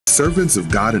servants of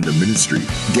God in the ministry.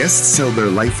 Guests tell their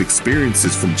life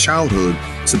experiences from childhood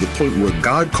to the point where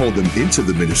God called them into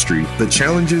the ministry, the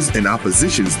challenges and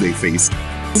oppositions they faced.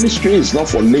 Ministry is not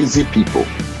for lazy people.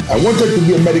 I wanted to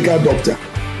be a medical doctor,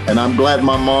 and I'm glad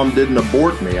my mom didn't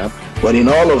abort me. But in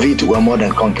all of it, we're more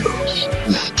than conquerors.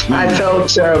 I felt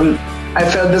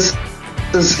this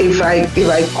if I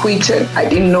quitted, I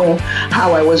didn't know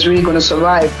how I was really going to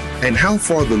survive. And how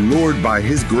far the Lord, by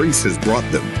His grace, has brought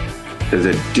them. There's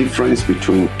a difference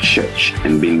between church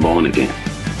and being born again.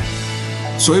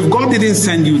 So if God didn't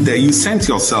send you there, you sent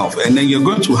yourself, and then you're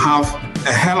going to have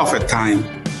a hell of a time,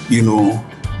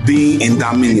 being in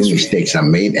that ministry. Mistakes are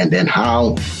made, and then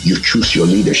how you choose your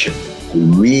leadership.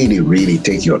 Really, really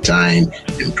take your time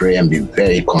and pray and be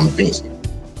very convinced.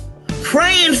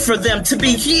 Praying for them to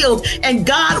be healed, and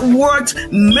God worked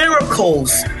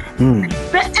miracles.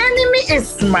 The enemy is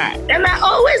smart, and I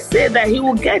always say that he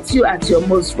will get you at your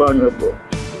most vulnerable.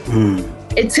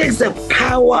 It takes the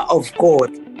power of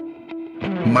God.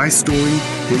 My Story,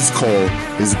 His Call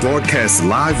is broadcast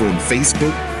live on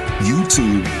Facebook,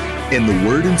 YouTube, and the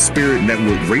Word and Spirit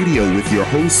Network Radio with your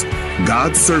host,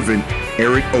 God's servant,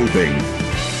 Eric Obeng.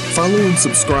 Follow and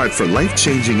subscribe for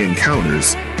life-changing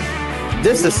encounters.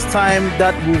 This is time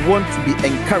that we want to be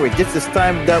encouraged. This is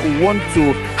time that we want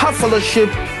to have fellowship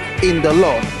in the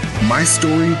Lord. My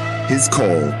Story, His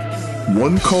Call.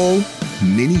 One call,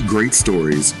 many great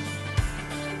stories.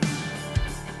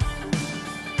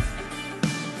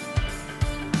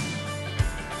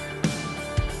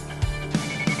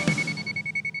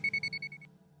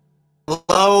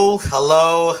 Hello,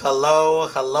 hello, hello,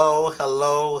 hello,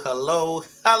 hello, hello,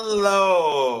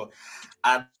 hello.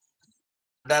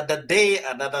 Another day,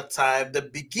 another time, the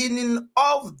beginning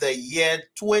of the year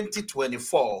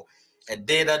 2024, a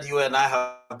day that you and I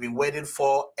have been waiting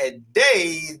for, a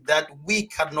day that we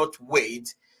cannot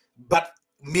wait, but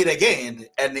meet again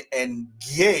and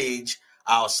engage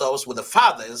ourselves with the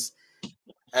fathers.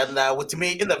 And with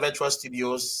me in the virtual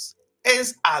studios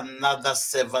is another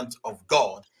servant of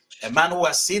God, a man who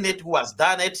has seen it, who has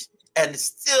done it, and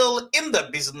still in the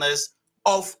business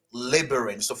of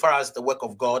laboring, so far as the work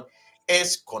of God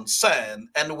is concerned.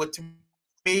 And with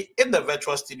me in the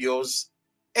virtual studios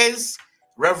is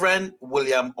Reverend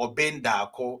William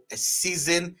OBENG-DARKO, a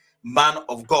seasoned man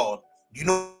of God. You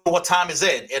know what time is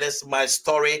it? It is My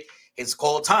Story, It's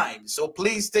called time. So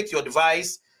please take your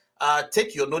device,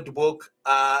 take your notebook,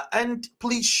 and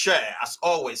please share as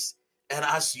always. And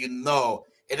as you know,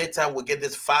 anytime we get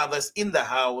these fathers in the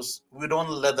house, we don't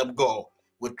let them go.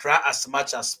 We try as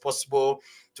much as possible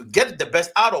to get the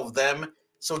best out of them.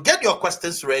 So get your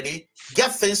questions ready,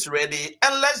 get things ready,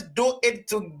 and let's do it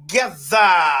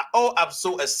together. Oh, I'm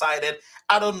so excited.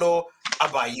 I don't know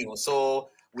about you. So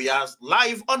we are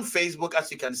live on Facebook, as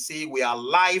you can see. We are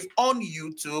live on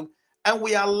YouTube, and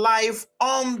we are live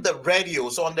on the radio.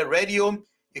 So on the radio,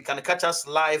 you can catch us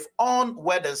live on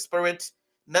Word and Spirit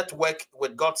Network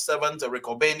with God's servant Eric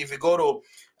Obeng. If you go to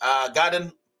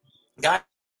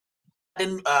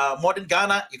Modern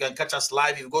Ghana, you can catch us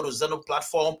live. If you go to Zeno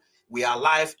platform, we are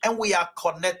live, and we are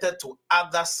connected to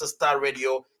other sister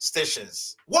radio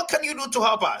stations. What can you do to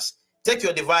help us? Take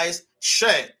your device,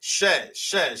 share,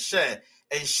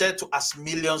 and share to as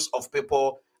millions of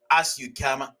people as you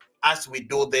can as we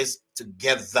do this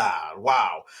together.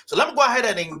 Wow. So let me go ahead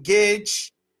and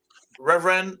engage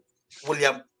Reverend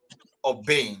William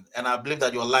Obeng, and I believe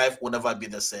that your life will never be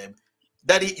the same.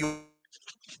 Daddy, you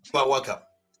are welcome.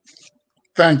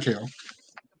 Thank you.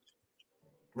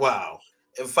 Wow.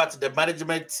 In fact, the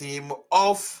management team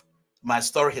of My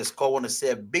Story His Call want to say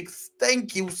a big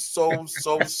thank you so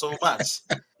much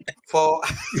for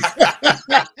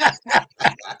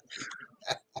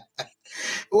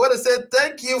we want to say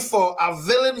thank you for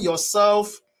availing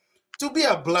yourself to be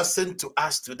a blessing to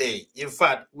us today. In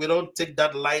fact, we don't take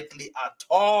that lightly at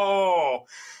all.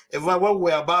 If when we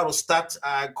were about to start,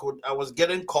 I was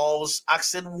getting calls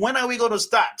asking, when are we going to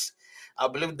start? I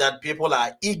believe that people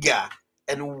are eager.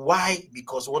 And why?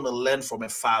 Because we want to learn from a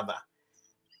father.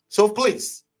 So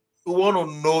please, we want to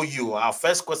know you. Our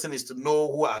first question is to know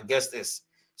who our guest is.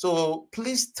 So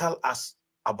please tell us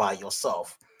about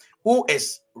yourself. Who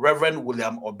is Reverend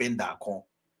William OBENG-DARKO?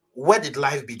 Where did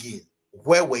life begin?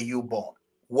 Where were you born?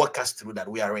 Walk us through that.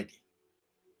 We are ready.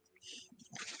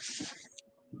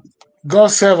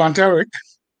 God's servant Eric,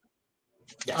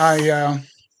 yes.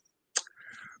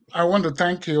 I want to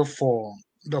thank you for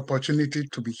the opportunity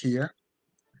to be here.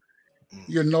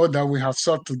 You know that we have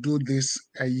sought to do this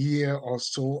a year or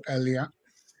so earlier,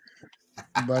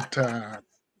 but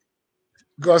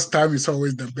God's time is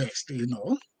always the best, you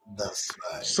know. That's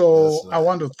right. So That's right. I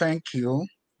want to thank you.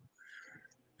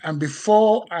 And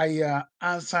before I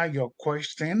answer your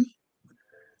question,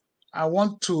 I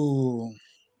want to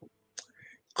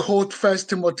quote 1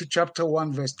 Timothy chapter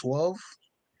 1, verse 12.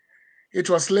 It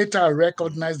was later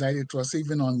recognized that it was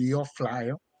even on your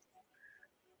flyer.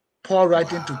 Paul,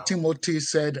 writing to Timothy,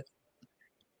 said,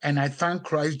 "And I thank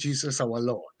Christ Jesus our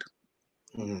Lord,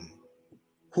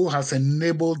 who has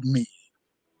enabled me,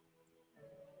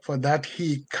 for that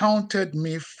he counted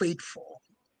me faithful,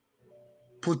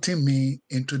 putting me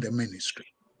into the ministry."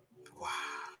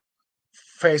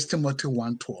 1 Timothy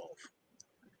 1:12.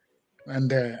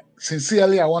 And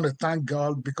sincerely, I want to thank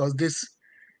God, because this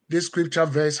scripture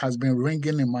verse has been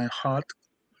ringing in my heart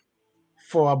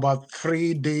for about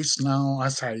 3 days now,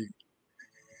 as I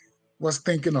was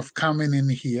thinking of coming in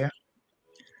here.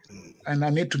 And I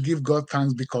need to give God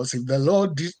thanks, because if the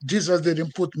Lord Jesus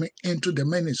didn't put me into the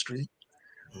ministry,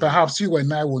 perhaps you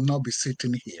and I will not be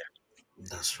sitting here.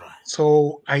 That's right.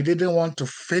 So I didn't want to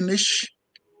finish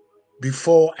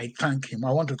before I thank him.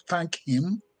 I want to thank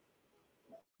him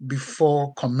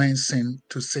before commencing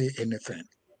to say anything,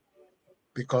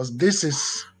 because this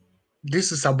is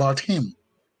about him.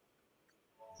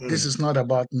 This is not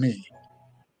about me.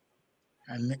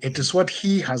 And it is what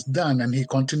he has done and he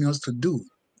continues to do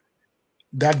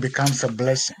that becomes a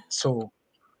blessing. So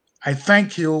I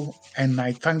thank you, and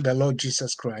I thank the Lord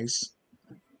Jesus Christ.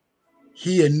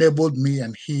 He enabled me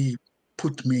and he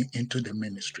put me into the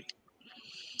ministry.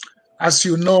 As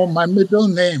you know, my middle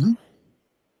name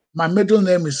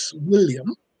is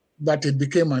William, but it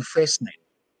became my first name.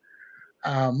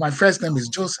 My first name is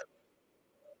Joseph.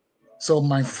 So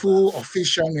my full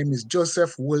official name is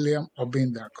Joseph William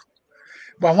OBENG-DARKO.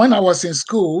 But when I was in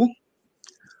school,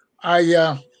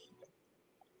 I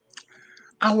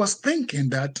was thinking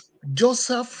that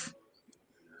Joseph,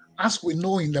 as we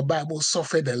know in the Bible,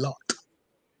 suffered a lot.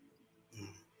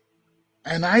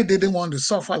 And I didn't want to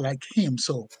suffer like him.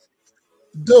 So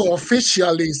though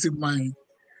officially it's in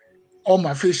all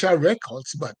my official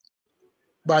records, but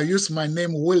I used my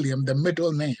name William, the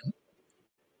middle name,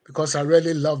 because I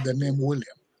really love the name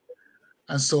William.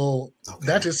 And so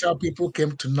that is how people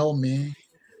came to know me.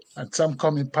 And some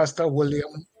call me Pastor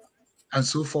William, and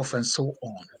so forth and so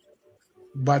on.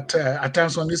 But at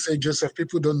times when you say Joseph,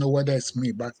 people don't know whether it's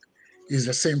me, but it's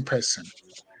the same person.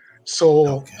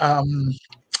 So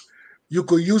you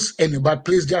could use any, but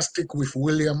please just stick with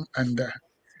William, and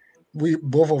we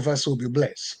both of us will be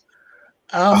blessed.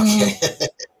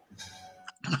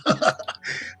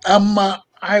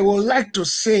 I would like to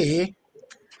say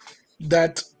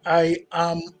that I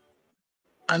am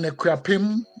an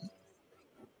Equiapim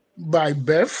by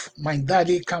birth. My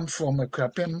daddy comes from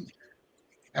Ekropong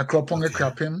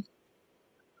Equiapim.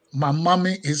 My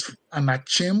mommy is an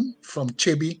Achim from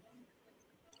Chebi.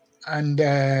 And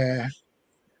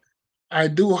I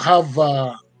do have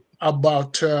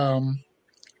about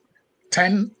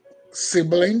 10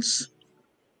 siblings.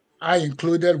 I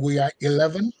included, we are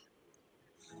 11.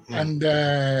 And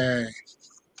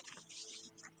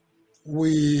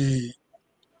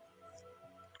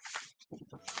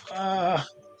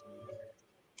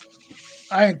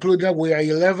I included, we are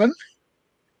 11.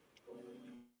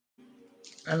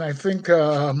 And I think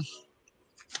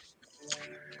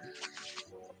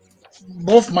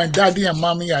both my daddy and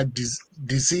mommy are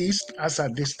deceased as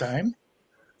at this time.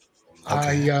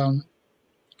 I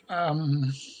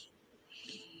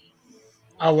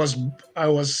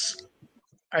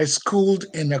schooled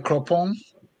in Ekropong,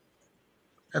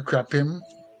 Equiapim,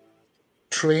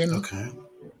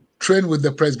 trained with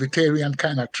the Presbyterian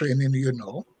kind of training,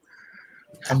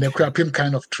 and the Equiapim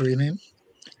kind of training.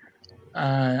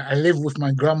 I lived with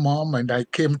my grandmom, and I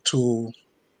came to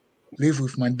live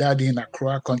with my daddy in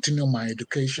Accra, continue my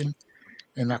education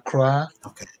in Accra.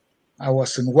 I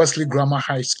was in Wesley Grammar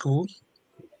High School,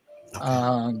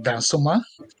 Dansoma.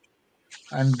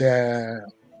 And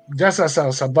just as I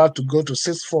was about to go to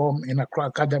sixth form in Accra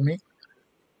Academy,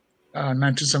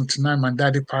 1979, my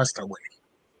daddy passed away.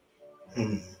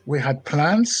 We had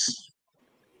plans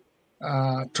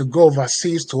to go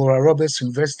overseas to Oral Roberts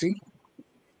University,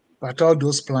 but all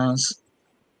those plans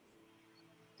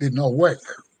did not work.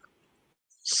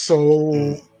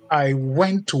 So I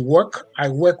went to work. I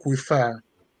worked with, at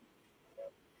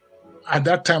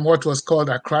that time, what was called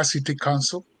Accra City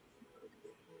Council,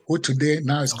 who today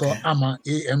now is called AMA,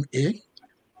 AMA.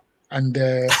 And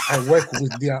I work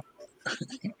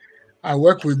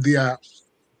with their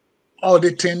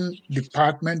auditing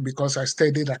department, because I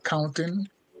studied accounting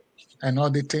and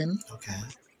auditing.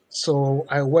 So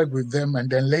I worked with them, and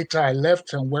then later I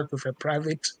left and worked with a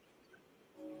private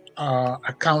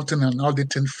accounting and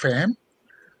auditing firm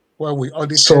where we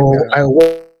audited. So I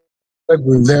worked worked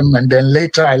with them, and then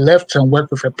later I left and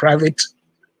worked with a private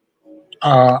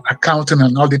accounting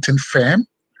and auditing firm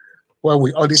where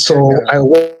we audited. So I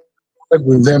worked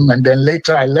with them, and then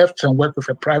later I left and worked with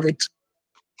a private.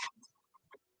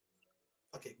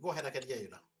 Okay, go ahead. I can hear you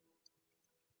now.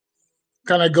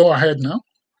 Can I go ahead now?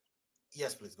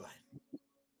 Yes, please go ahead.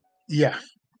 Yeah.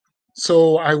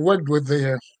 So I worked with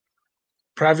the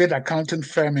private accounting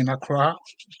firm in Accra,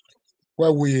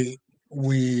 where we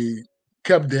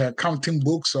kept the accounting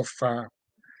books of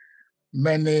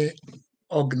many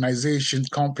organization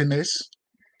companies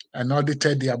and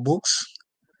audited their books.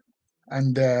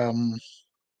 And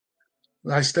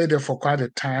I stayed there for quite a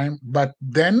time. But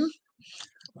then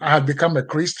I had become a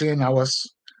Christian. I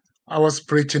was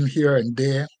preaching here and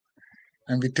there.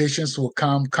 Invitations will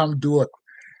come do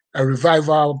a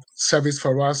revival service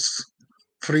for us.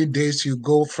 3 days you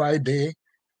go, Friday,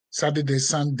 Saturday,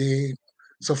 Sunday.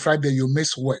 So Friday you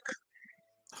miss work.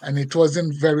 And it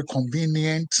wasn't very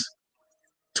convenient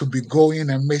to be going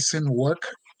and missing work.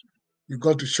 You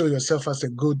got to show yourself as a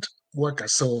good worker.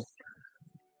 So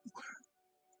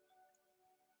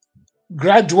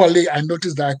gradually I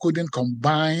noticed that I couldn't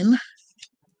combine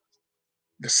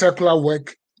the secular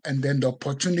work and then the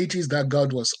opportunities that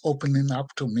God was opening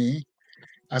up to me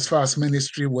as far as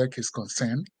ministry work is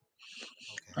concerned.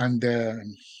 Okay. And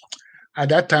at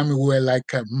that time, we were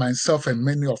like myself and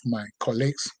many of my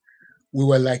colleagues, we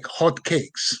were like hot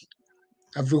cakes.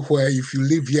 Everywhere, if you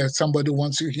live here, somebody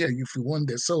wants you here, if you want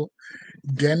there. So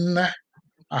then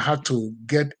I had to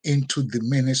get into the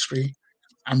ministry,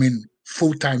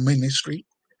 full-time ministry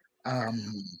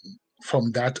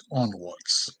from that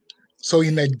onwards. So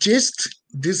in a gist,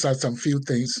 these are some few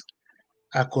things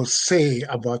I could say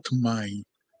about my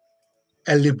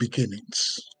early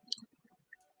beginnings.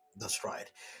 That's right.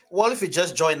 Well, if you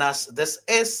just join us, this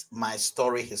is My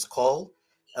Story, His Call.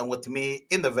 And with me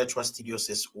in the virtual studios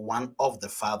is one of the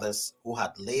fathers who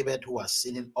had labored, who has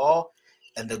seen it all.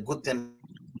 And the good thing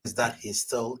is that he's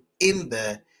still in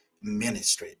the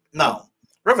ministry. Now,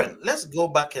 Reverend, let's go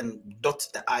back and dot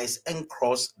the I's and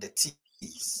cross the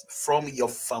T's from your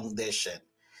foundation.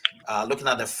 Looking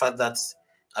at the fact that,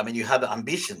 you had the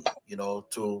ambition,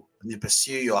 to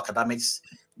pursue your academics,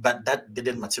 but that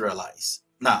didn't materialize.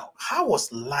 Now, how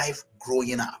was life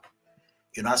growing up,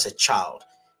 as a child?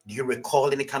 Do you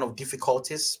recall any kind of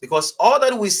difficulties? Because all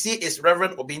that we see is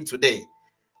Reverend Obeng today,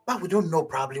 but we don't know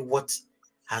probably what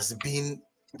has been,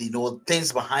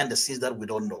 things behind the scenes that we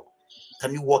don't know.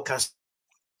 Can you walk us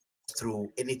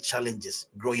through any challenges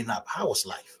growing up? How was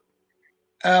life?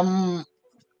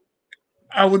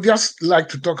 I would just like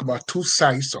to talk about two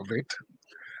sides of it.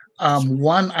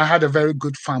 One, I had a very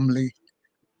good family.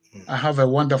 I have a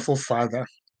wonderful father.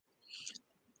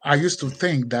 I used to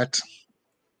think that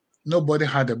nobody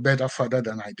had a better father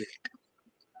than I did.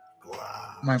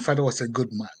 Wow. My father was a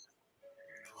good man.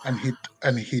 Wow.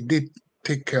 And he did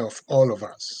take care of all of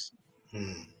us.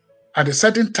 At a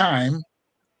certain time,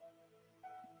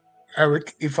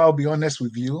 Eric, if I'll be honest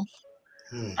with you,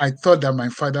 I thought that my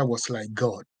father was like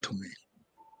God to me.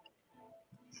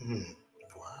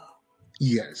 Wow.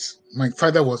 Yes, my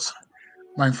father was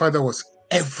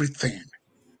everything.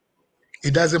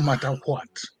 It doesn't matter what.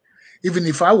 Even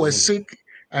if I was sick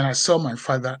and I saw my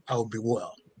father, I'll be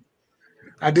well.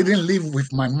 I didn't live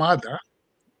with my mother,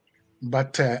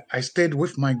 but I stayed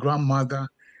with my grandmother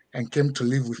and came to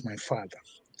live with my father.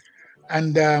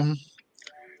 And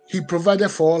he provided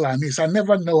for all our needs. I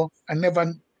never knew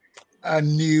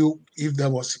if there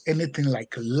was anything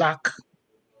like lack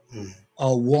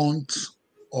or want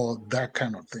or that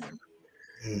kind of thing.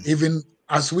 Even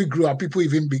as we grew up, people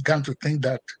even began to think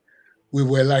that we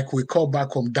were like, we call back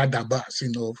home dadabas,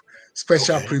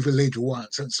 special privileged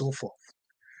ones and so forth.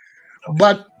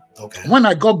 But when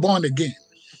I got born again,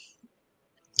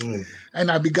 and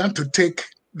I began to take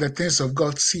the things of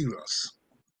God serious,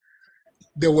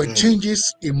 there were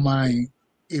changes in my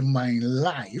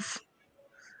life,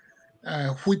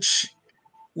 which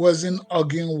wasn't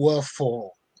arguing well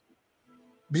for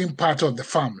being part of the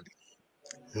family.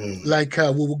 Like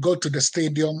we would go to the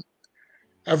stadium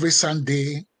every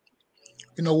Sunday.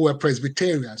 We're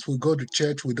Presbyterians. We go to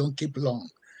church. We don't keep long.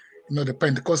 The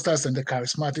Pentecostals and the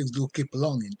Charismatics do keep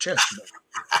long in church,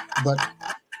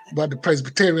 but the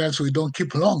Presbyterians, we don't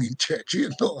keep long in church.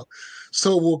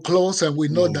 So we'll close, and we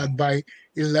know that by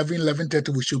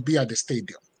 11:30 we should be at the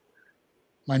stadium.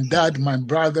 My dad, my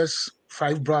brothers,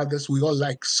 5 brothers, we all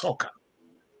like soccer.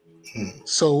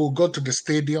 So we'll go to the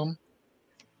stadium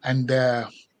and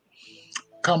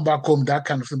come back home, that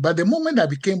kind of thing. But the moment I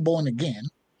became born again,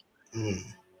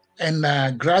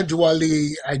 and gradually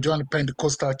I joined the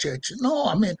Pentecostal church,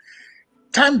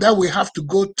 time that we have to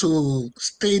go to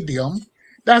stadium,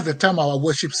 that's the time our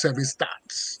worship service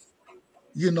starts.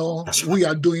 You know, we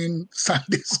are doing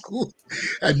Sunday school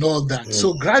and all that.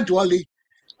 So gradually,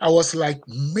 I was like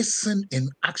missing in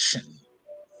action.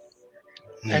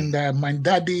 And my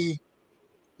daddy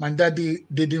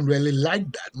didn't really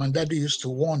like that. My daddy used to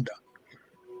wonder.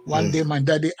 One day, my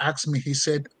daddy asked me, he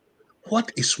said,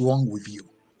 "What is wrong with you?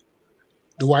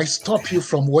 Do I stop you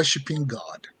from worshiping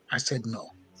God?" I said,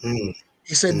 "No."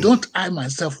 He said, "Don't I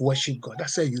myself worship God?" I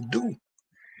said, "You do."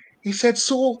 He said,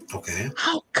 "So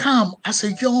how come as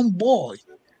a young boy,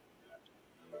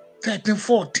 13,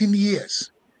 14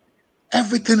 years,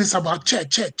 everything is about church,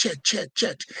 church, church, church,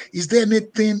 church? Is there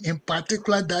anything in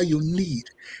particular that you need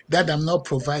that I'm not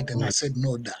providing?" I said,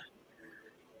 "No, Dad."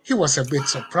 He was a bit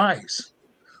surprised.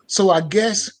 So I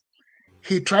guess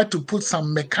he tried to put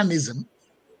some mechanism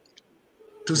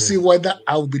to see whether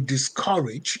I would be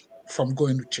discouraged from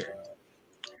going to church.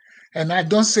 And I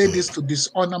don't say this to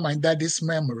dishonor my daddy's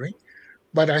memory,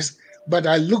 but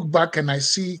I look back and I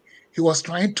see he was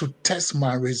trying to test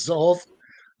my resolve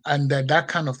and that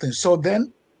kind of thing. So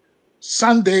then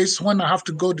Sundays when I have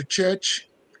to go to church,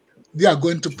 they are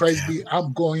going to Presby. I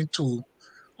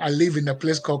live in a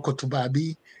place called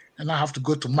Kotubabi, and I have to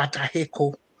go to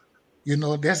Mataheko. You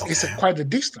know, it's quite a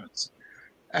distance.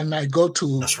 And I go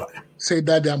to say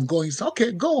that I'm going. It's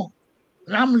okay, go.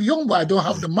 I'm young, but I don't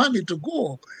have the money to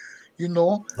go. You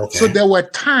know, so there were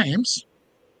times,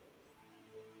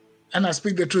 and I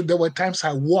speak the truth, there were times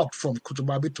I walked from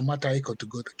Kutubabi to Mataheko to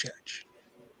go to church.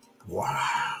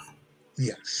 Wow.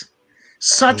 Yes.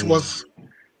 Such was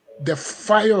the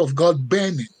fire of God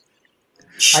burning.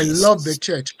 Jesus. I love the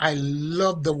church. I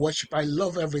love the worship. I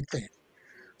love everything.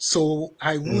 So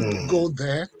I would go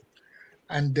there.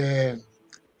 And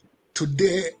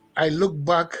today I look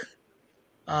back,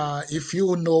 if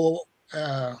you know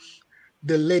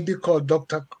the lady called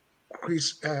Dr.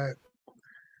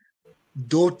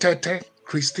 Dotete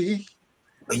Christie.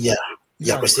 Yeah,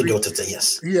 Christie Dotete,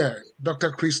 yes. Yeah,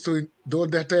 Dr. Christie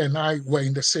Dotete and I were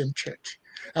in the same church,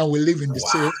 and we live in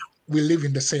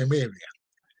the same area.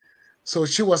 So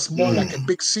she was more like a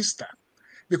big sister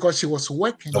because she was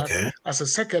working as a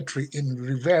secretary in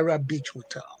Rivera Beach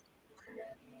Hotel.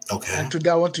 And today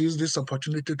I want to use this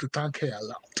opportunity to thank her a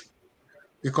lot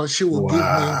because she will give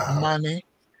me money,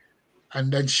 and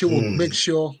then she will make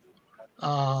sure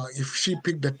if she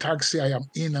picked the taxi, I am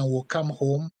in and will come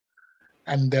home.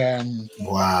 And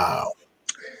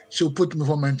she'll put me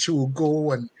home and she will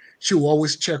go and she will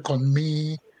always check on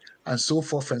me and so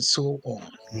forth and so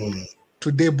on.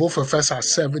 Today, both of us are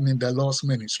serving in the Lord's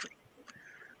ministry.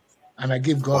 And I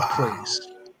give God praise.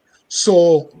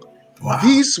 So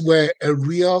these were a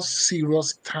real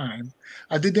serious time.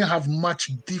 I didn't have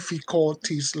much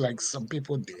difficulties like some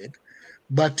people did.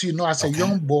 But, you know, as a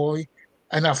young boy,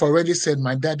 and I've already said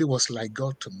my daddy was like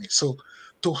God to me. So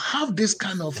to have this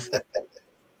kind of,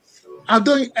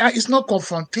 it's not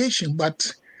confrontation,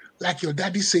 but like your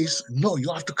daddy says, no,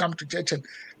 you have to come to church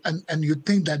and you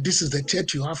think that this is the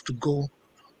church you have to go,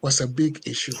 was a big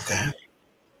issue for me,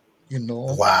 you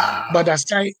know. But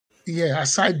aside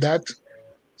that,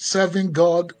 serving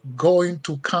God, going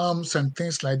to camps and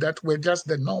things like that were just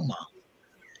the normal.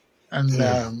 And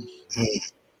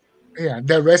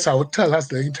the rest I will tell as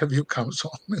the interview comes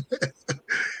on.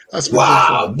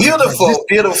 Wow, beautiful.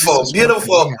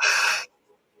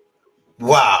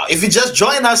 Wow. If you just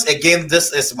join us again,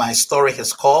 this is My Story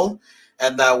His Call,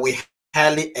 and we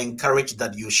highly encourage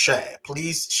that you share.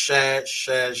 Please share.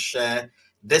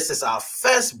 This is our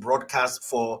first broadcast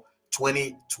for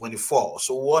 2024.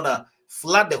 So we want to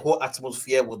flood the whole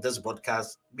atmosphere with this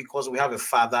broadcast because we have a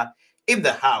father in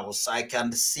the house. I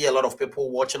can see a lot of people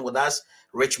watching with us.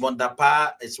 Richmond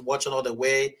Dapa is watching all the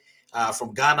way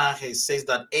from Ghana. He says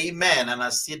that amen. And I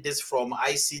see this from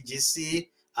ICGC,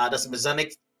 that's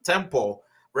Messianic Temple.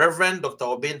 Reverend Dr.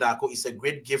 OBENG-DARKO is a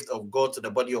great gift of God to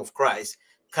the body of Christ.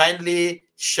 Kindly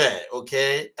share,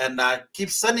 okay? And keep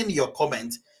sending your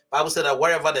comments. Bible said that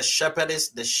wherever the shepherd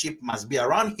is, the sheep must be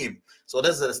around him. So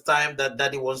this is the time that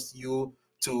Daddy wants you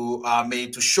to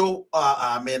show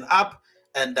up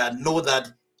and know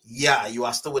that you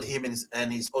are still with him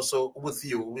and he's also with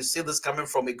you. We see this coming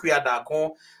from Ikuya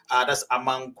Dako. That's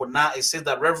Amang Kona. It says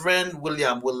that Reverend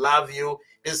William will love you.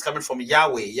 This is coming from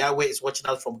Yahweh. Yahweh is watching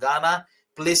us from Ghana.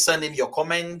 Please send in your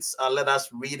comments. Let us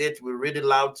read it. We read it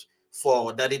loud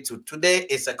for Daddy too. Today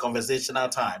is a conversational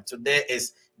time. Today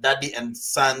is Daddy and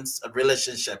son's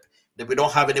relationship. That we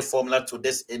don't have any formula to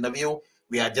this interview.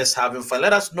 We are just having fun.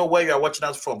 Let us know where you are watching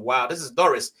us from. Wow, this is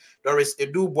Doris. Doris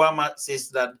Edu Boama says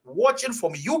that watching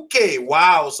from UK.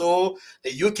 Wow, so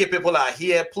the UK people are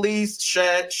here. Please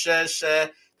share. The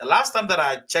last time that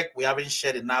I checked, we haven't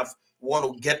shared enough. We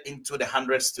want to get into the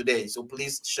hundreds today. So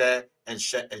please share and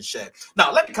share and share.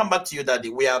 Now, let me come back to you, Daddy.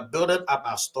 We are building up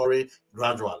our story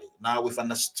gradually. Now, we've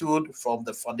understood from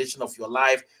the foundation of your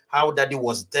life how Daddy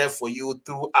was there for you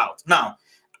throughout. Now,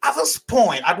 at this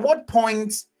point, at what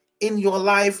point in your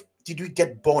life did you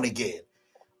get born again?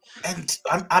 And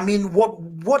I mean, what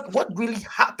really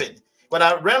happened? But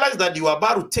I realized that you are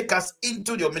about to take us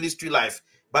into your ministry life,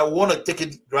 but we want to take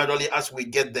it gradually as we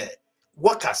get there.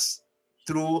 Walk us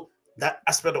through that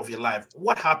aspect of your life.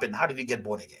 What happened? How did you get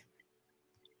born again?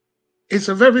 It's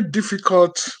a very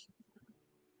difficult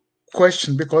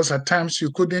question because at times you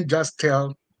couldn't just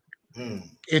tell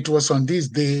it was on this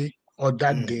day or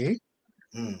that day.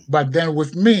 But then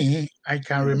with me, I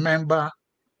can remember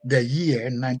the year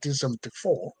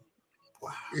 1974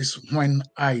 is when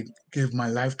I gave my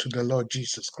life to the Lord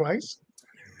Jesus Christ.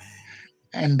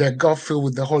 And got filled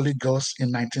with the Holy Ghost in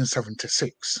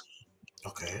 1976.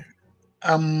 Okay.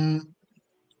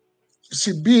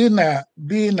 See, being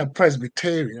a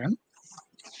Presbyterian,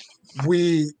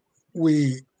 we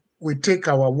take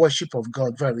our worship of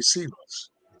God very serious.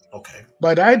 Okay.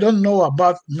 But I don't know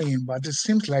about me, but it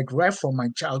seems like right from my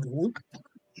childhood,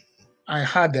 I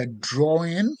had a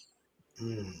drawing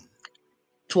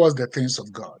towards the things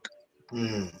of God.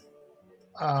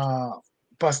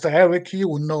 Pastor Eric, you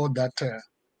will know that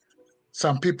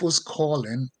some people's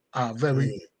calling are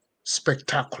very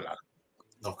spectacular.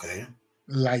 Okay.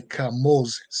 Like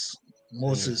Moses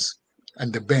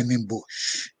and the burning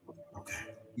bush.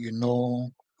 Okay. You know,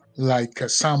 like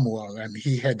Samuel, and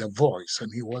he had a voice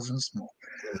and he wasn't small.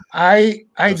 I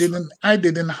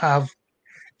didn't have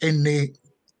any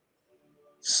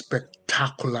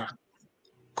spectacular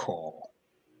call.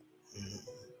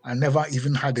 I never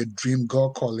even had a dream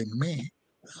God calling me.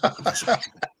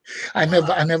 I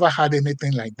never had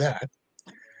anything like that.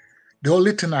 The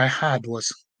only thing I had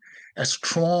was a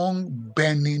strong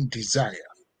burning desire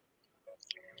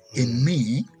in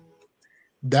me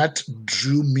that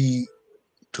drew me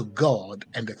to God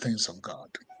and the things of God.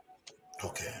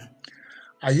 Okay.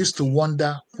 I used to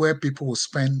wonder where people will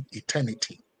spend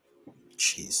eternity.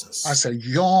 Jesus. As a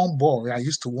young boy, I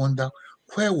used to wonder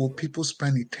where will people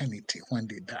spend eternity when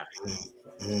they die?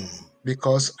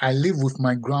 Because I lived with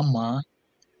my grandma,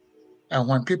 and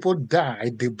when people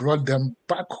died, they brought them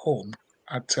back home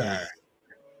at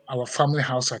our family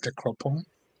house at Ekropong.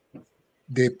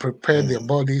 They prepared their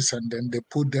bodies and then they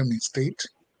put them in state.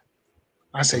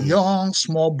 As a young,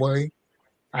 small boy,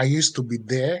 I used to be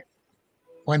there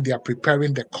when they are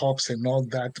preparing the corpse and all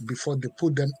that before they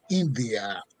put them in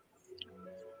the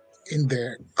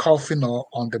coffin or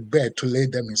on the bed to lay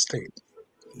them in state.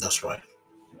 That's right.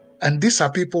 And these are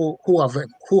people who have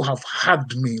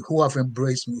hugged me, who have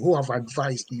embraced me, who have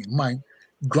advised me. My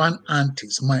grand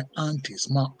aunties, my uncles,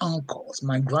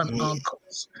 my grand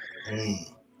uncles.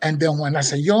 And then when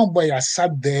as a young boy, I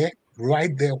sat there,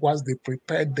 right there whilst they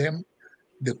prepared them,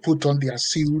 they put on their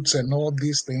suits and all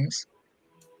these things.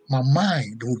 My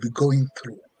mind will be going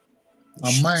through.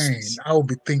 My mind, I will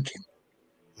be thinking.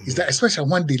 Is that especially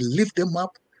when they lift them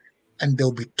up and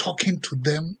they'll be talking to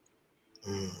them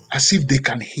as if they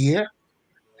can hear,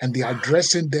 and they're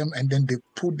addressing them, and then they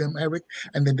put them, Eric,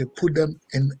 and then they put them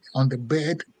on the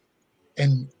bed.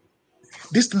 And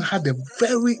this thing had a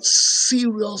very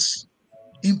serious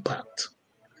impact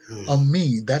on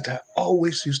me that I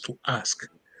always used to ask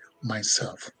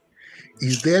myself,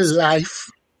 is there life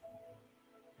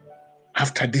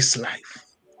after this life?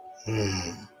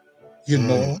 You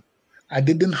know, I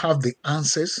didn't have the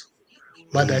answers,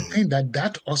 but I think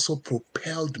that also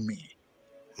propelled me.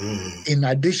 In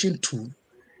addition to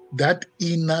that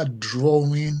inner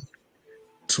drawing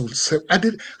to self.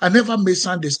 I never made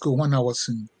Sunday school when I was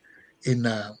in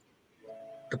the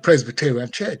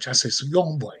Presbyterian church as a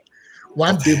young boy.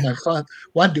 One day my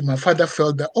father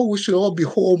felt that, we should all be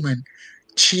home and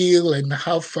chill and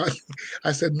have fun.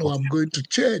 I said, no, I'm going to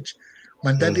church.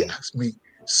 My daddy asked me,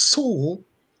 so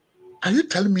are you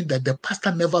telling me that the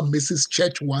pastor never misses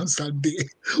church one Sunday?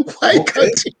 Why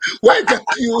can't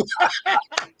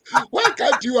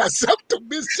you accept to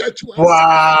miss church once?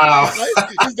 Wow. Right?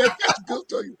 Is the church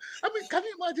built on you? I mean, can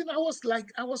you imagine? I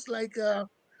was like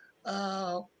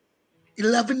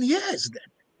 11 years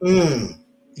then.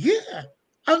 Yeah,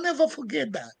 I'll never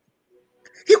forget that.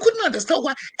 He couldn't understand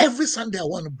why every Sunday I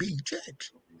want to be in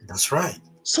church. That's right.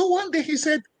 So one day he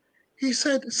said,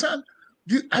 son,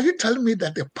 are you telling me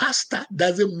that the pastor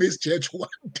doesn't miss church one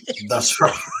day? That's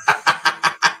right.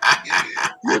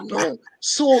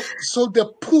 So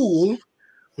the pool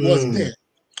was there.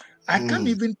 I can't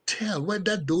even tell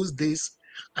whether those days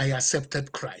I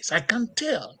accepted Christ. I can't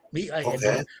tell.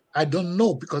 I don't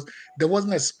know, because there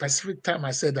wasn't a specific time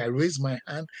I said I raised my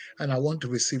hand and I want to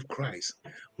receive Christ.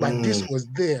 But this was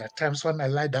there. At times when I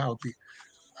lie down, I'll be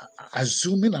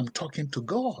assuming I'm talking to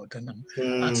God and I'm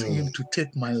asking Him to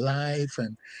take my life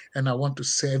and I want to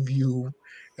serve you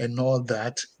and all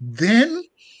that. Then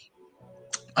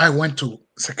I went to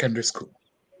secondary school.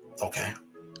 Okay.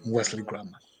 Wesley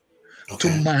Grammar.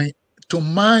 Okay. To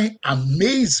my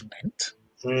amazement,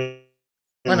 when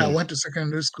I went to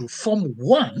secondary school, Form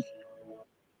 1,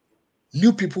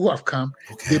 new people who have come,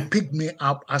 they picked me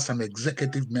up as an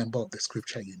executive member of the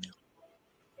Scripture Union.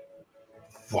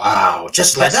 Wow,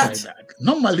 just like that.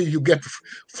 Normally, you get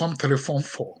Form 3, Form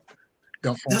 4.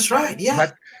 That's right,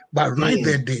 yeah. But right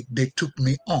there, they took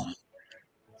me on.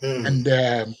 And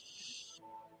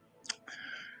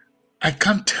I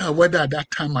can't tell whether at that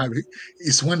time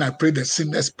is when I prayed the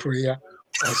sinner's prayer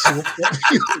or so.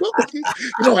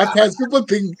 At times people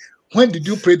think, when did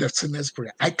you pray the sinner's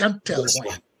prayer? I can't tell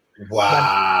when.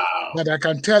 Wow. But I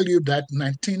can tell you that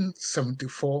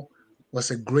 1974 was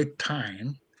a great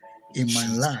time in my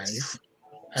life.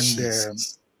 And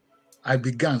I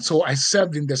began. So I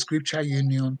served in the Scripture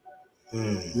Union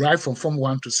right from Form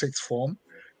 1 to 6th form.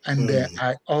 And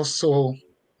I also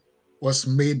was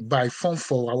made by Form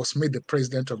 4. I was made the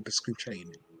president of the Scripture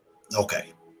Union.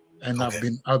 Okay. And I've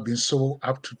been so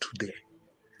up to today.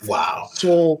 Wow.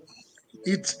 So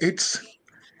it's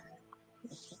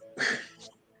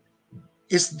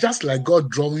just like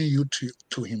God drawing you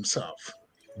to Himself.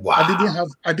 Wow.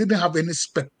 I didn't have any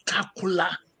spectacular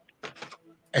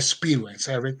experience,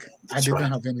 Eric. That's I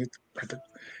didn't have any,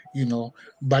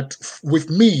 but with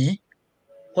me,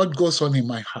 what goes on in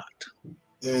my heart,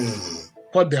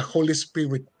 what the Holy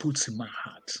Spirit puts in my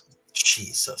heart,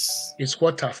 Jesus, is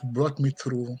what have brought me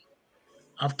through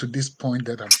up to this point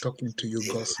that I'm talking to you,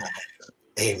 God.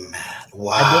 Amen.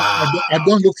 Wow. I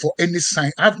don't look for any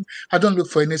sign. I don't look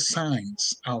for any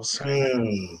signs outside.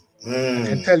 I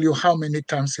can tell you how many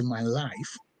times in my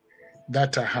life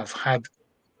that I have had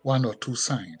one or two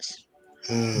signs.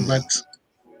 But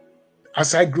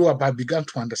as I grew up, I began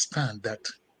to understand that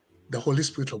the Holy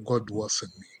Spirit of God was in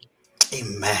me.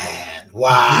 Amen.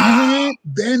 Wow.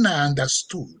 Then I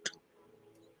understood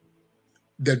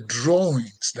the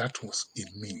drawings that was in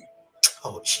me.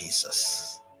 Oh,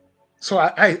 Jesus. So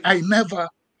I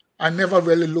never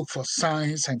really look for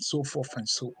signs and so forth and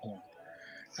so on.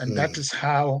 And that is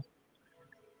how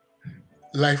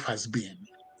life has been.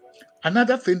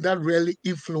 Another thing that really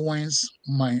influenced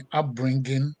my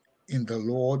upbringing in the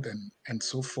Lord and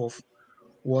so forth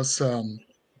was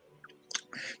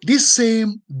this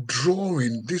same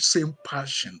drawing, this same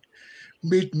passion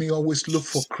made me always look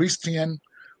for Christian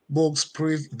books,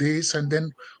 pray this. And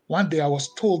then one day I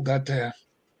was told that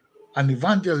an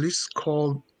evangelist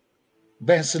called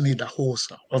Benson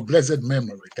Idahosa of blessed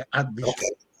memory, the Archbishop,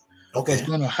 was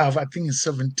going to have, I think in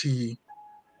 70,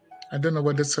 I don't know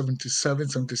whether 77,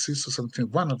 76 or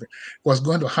something, one of it, was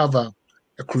going to have a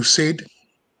crusade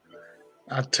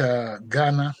at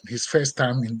Ghana, his first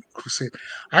time in crusade.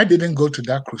 I didn't go to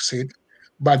that crusade,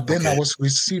 but then I was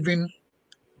receiving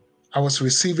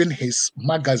his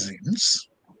magazines.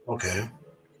 Okay.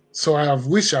 So I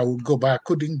wish I would go, but I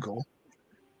couldn't go.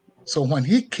 So when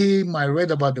he came, I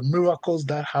read about the miracles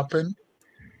that happened.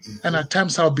 And at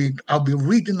times I'll be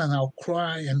reading and I'll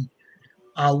cry and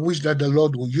I wish that the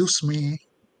Lord will use me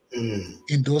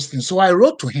in those things. So I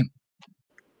wrote to him.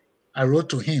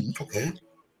 Okay.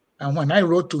 And when I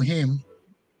wrote to him,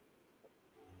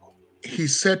 he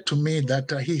said to me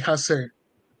that he has a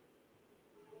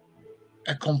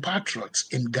compatriot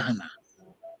in Ghana.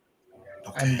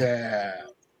 And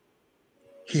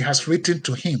he has written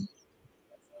to him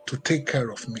to take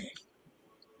care of me.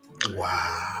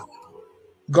 Wow.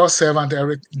 God's servant,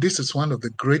 Eric, this is one of the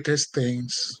greatest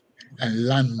things and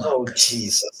landmarks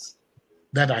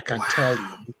that I can tell you,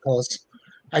 because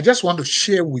I just want to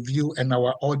share with you and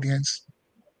our audience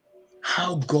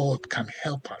how God can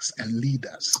help us and lead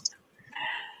us.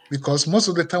 Because most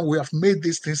of the time we have made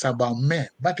these things about men,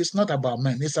 but it's not about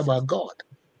men, it's about God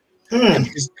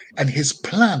and his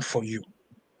plan for you.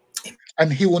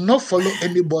 And he will not follow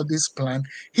anybody's plan.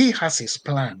 He has his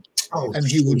plan, and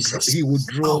he would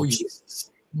draw you.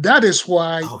 That is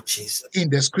why in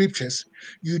the scriptures,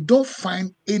 you don't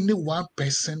find any one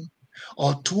person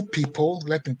or two people,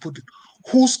 let me put it,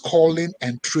 whose calling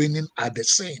and training are the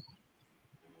same.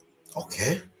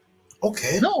 Okay.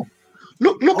 No.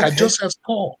 Look at Joseph's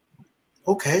call.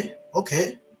 Okay.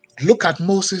 Look at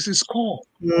Moses' call.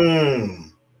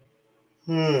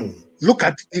 Look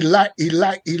at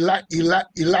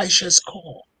Elisha's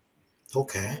call.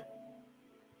 Okay.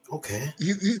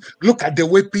 You look at the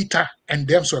way Peter and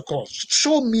them were called.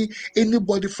 Show me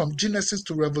anybody from Genesis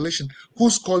to Revelation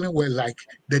whose calling were like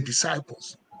the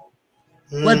disciples.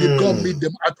 Where did God meet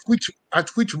them? At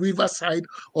which riverside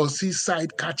or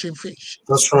seaside catching fish?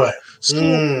 That's right.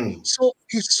 So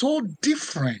it's so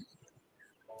different.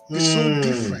 It's so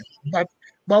different. But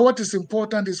what is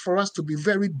important is for us to be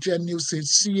very genuine,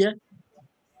 sincere,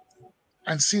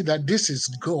 and see that this is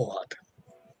God.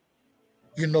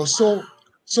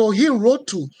 So he wrote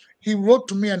to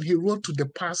me, and he wrote to the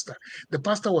pastor. The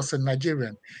pastor was a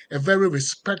Nigerian, a very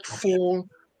respectful.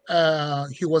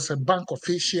 He was a bank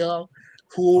official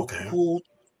who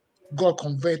got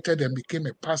converted and became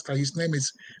a pastor. His name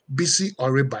is BC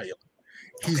Orebayo.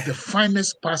 He's the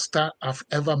finest pastor I've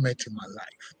ever met in my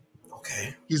life.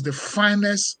 Okay. He's the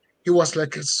finest. He was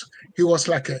like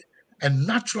a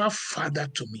natural father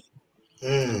to me.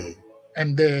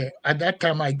 And at that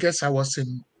time, I guess I was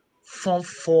in Form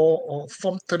 4 or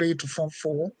Form 3 to Form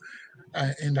 4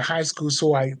 in the high school.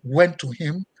 So I went to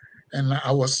him, and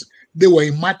they were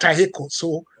in Mataheko.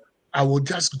 So I would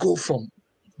just go from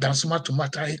Dansuma to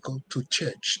Mataheko to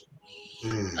church.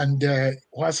 And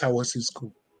whilst I was in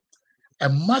school,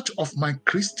 and much of my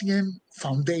Christian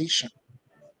foundation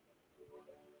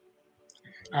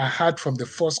I had from the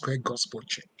Foursquare Gospel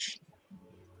Church.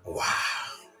 Wow.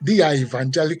 They are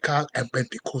evangelical and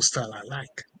Pentecostal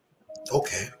alike.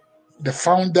 Okay. The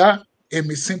founder,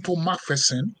 Amy Simple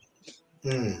Macpherson,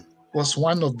 was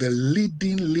one of the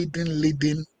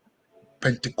leading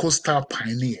Pentecostal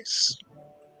pioneers.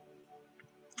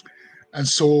 And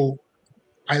so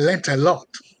I learned a lot.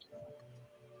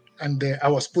 And I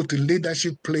was put in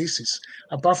leadership places.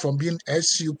 Apart from being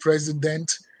SU president,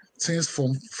 since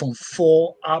from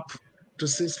 4 up to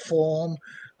 6th form,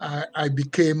 I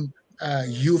became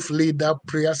youth leader,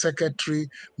 prayer secretary,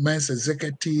 men's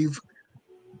executive,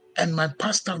 and my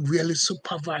pastor really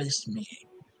supervised me.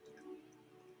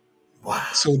 Wow.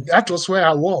 So that was where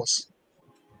I was.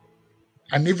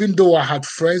 And even though I had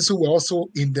friends who were also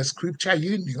in the Scripture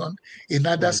Union in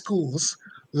other schools,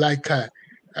 like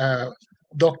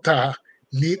Dr.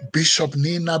 Bishop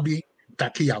Ninabi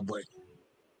Takiyaboy,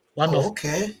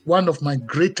 one of my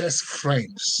greatest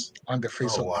friends on the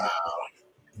face of the earth.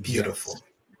 Beautiful. Yes.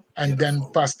 And then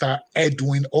Pastor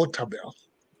Edwin Otabel.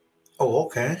 Oh,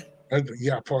 okay.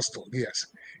 Yeah, Apostle, yes.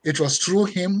 It was through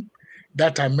him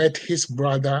that I met his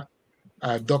brother,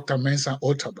 Dr. Mensa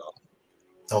Otabel.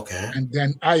 Okay. And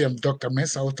then I and Dr.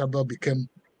 Mensa Otabel became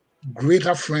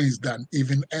greater friends than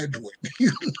even Edwin.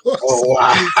 Oh,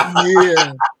 wow.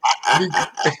 Yeah.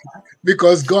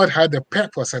 Because God had a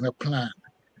purpose and a plan,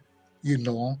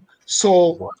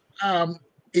 So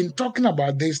in talking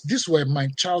about these were my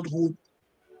childhood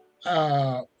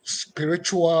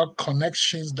spiritual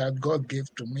connections that God gave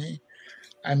to me.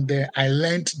 And I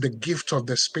learned the gift of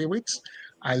the Spirit.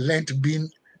 I learned being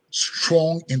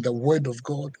strong in the Word of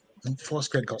God in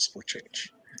Foursquare Gospel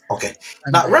Church. Okay.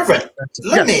 And now, Reverend,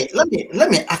 let me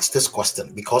ask this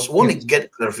question, because we want to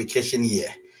get clarification here.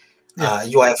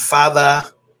 You are a father.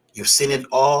 You've seen it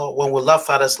all. When we love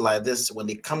fathers like this, when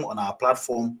they come on our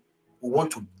platform, we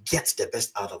want to get the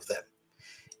best out of them.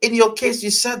 In your case, you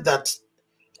said that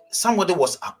somebody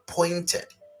was appointed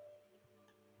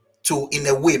to, in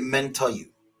a way, mentor you.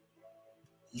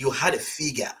 You had a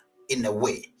figure, in a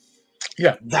way,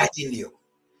 guiding you.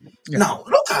 Now,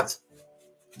 look at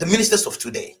the ministers of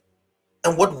today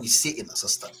and what we see in the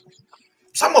system.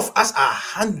 Some of us are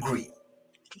hungry.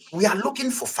 We are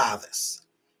looking for fathers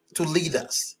to lead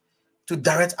us, to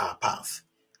direct our path.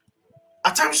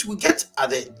 At times, we get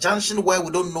at the junction where we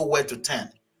don't know where to turn,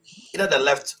 either the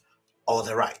left or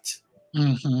the right.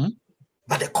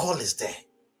 But the call is there.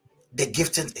 The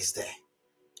gifting is there.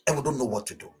 And we don't know what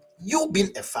to do. You being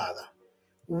a father,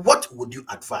 what would you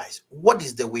advise? What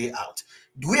is the way out?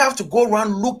 Do we have to go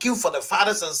around looking for the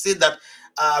fathers and say that,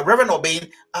 Reverend Obeng,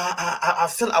 I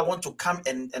feel I want to come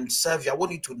and serve you. I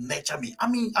want you to nurture me. I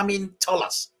mean, tell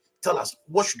us,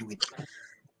 what should we do?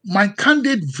 My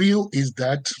candid view is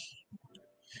that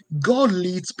God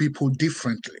leads people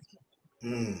differently.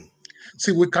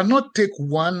 See, we cannot take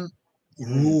one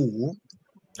rule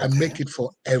and make it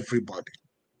for everybody.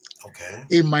 Okay.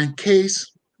 In my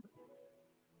case,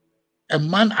 a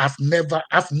man I've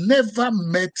never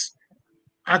met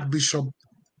Archbishop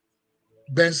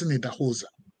Benson Idahosa.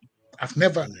 I've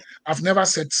never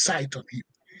set sight on him.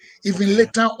 Even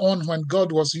later on, when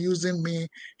God was using me,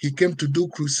 he came to do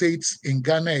crusades in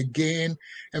Ghana again,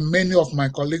 and many of my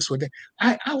colleagues were there.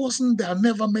 I wasn't there, I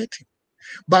never met him.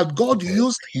 But God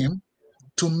used him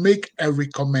to make a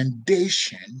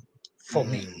recommendation for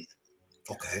me.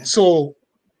 Okay. So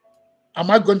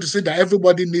am I going to say that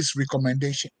everybody needs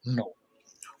recommendation? No.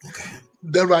 Okay.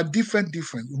 There are different.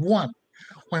 One,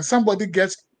 when somebody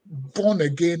gets born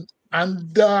again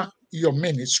under your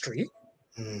ministry,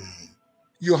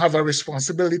 you have a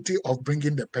responsibility of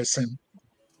bringing the person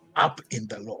up in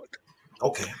the Lord.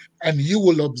 Okay. And you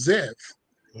will observe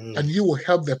and you will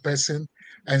help the person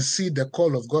and see the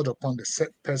call of God upon the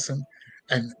person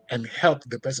and help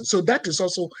the person. So that is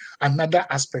also another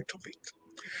aspect of it.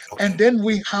 Okay. And then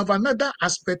we have another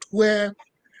aspect where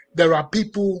there are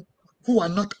people who are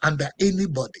not under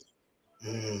anybody.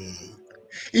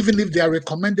 Even if they are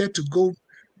recommended to go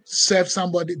serve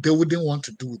somebody, they wouldn't want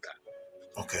to do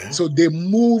that. Okay. So they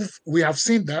move. We have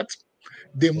seen that.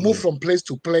 They move from place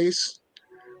to place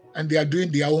and they are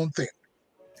doing their own thing.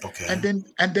 Okay. And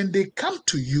then they come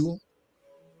to you.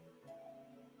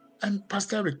 And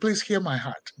Pastor Eric, please hear my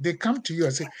heart. They come to you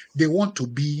and say they want you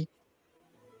to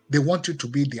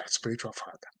be their spiritual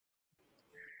father.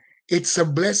 It's a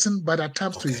blessing, but at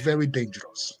times it's very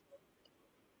dangerous.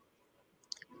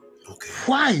 Okay.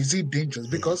 Why is it dangerous?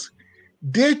 Because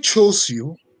they chose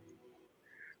you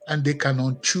and they can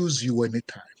unchoose you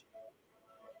anytime.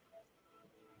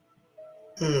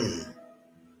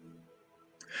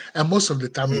 And most of the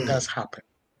time it does happen.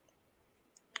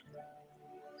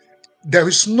 There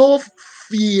is no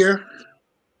fear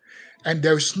and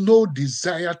there is no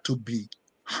desire to be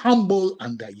humble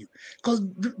under you. Because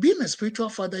being a spiritual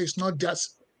father is not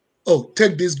just, oh,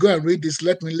 take this, go and read this,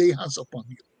 let me lay hands upon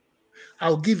you.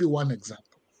 I'll give you one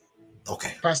example.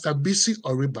 Okay. Pastor Bisi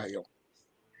Oribayo,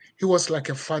 he was like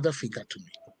a father figure to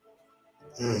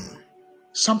me.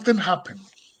 Something happened.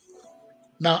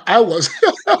 Now I was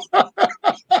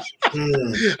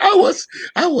I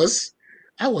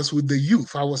was with the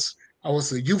youth. I was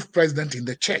a youth president in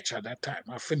the church at that time.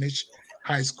 I finished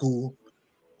high school.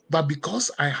 But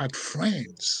because I had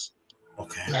friends,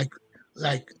 like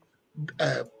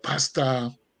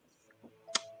Pastor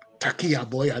Takia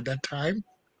Boy at that time,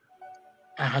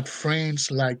 I had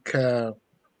friends like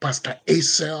Pastor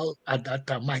Asel at that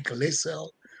time, Michael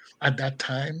Asel at that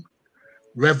time,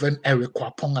 Reverend Eric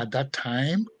Wapong at that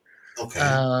time. Okay.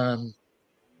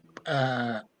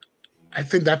 I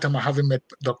think that time I haven't met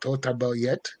Dr. Otabel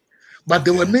yet, but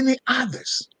there were many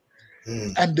others.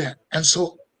 And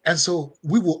so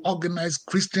we will organize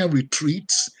Christian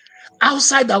retreats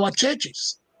outside our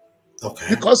churches.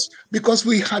 Okay. Because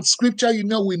we had scripture,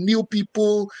 we knew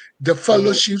people, the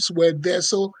fellowships were there.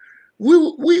 So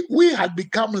we had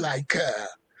become like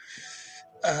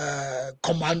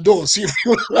commandos, if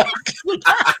you like.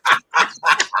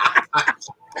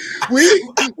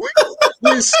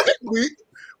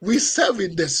 we serve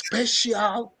in the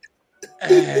special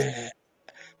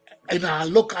in our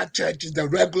local churches, the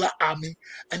regular army,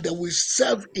 and then we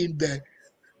serve in the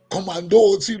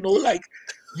commandos, like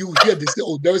you hear they say,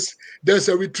 oh, there's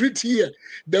a retreat here,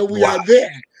 then we are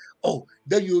there. Oh,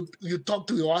 then you talk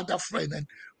to your other friend and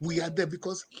we are there,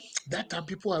 because that time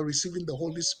people are receiving the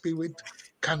Holy Spirit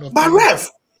kind of but thing. Rev,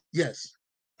 yes.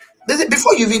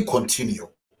 Before you even continue,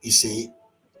 you see,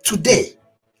 today,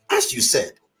 as you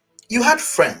said, you had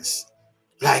friends,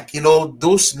 like,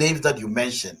 those names that you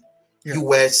mentioned. Yeah. You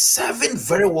were serving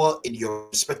very well in your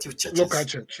respective churches. Local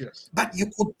church, yes. But you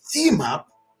could team up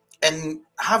and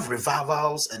have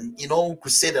revivals and,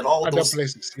 crusade and all other those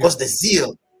places. Because the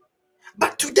zeal.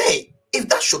 But today, if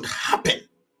that should happen,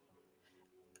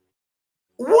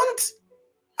 won't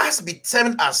us be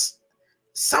termed as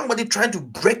somebody trying to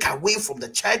break away from the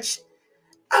church?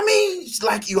 I mean, it's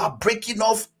like you are breaking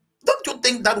off. Don't you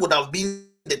think that would have been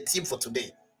the theme for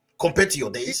today compared to your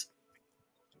days?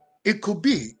 It could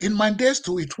be. In my days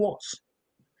too, it was.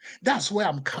 That's where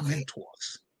I'm coming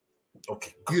towards.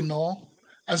 Okay.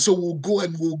 And so we'll go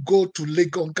to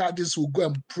Legon Gardens, we'll go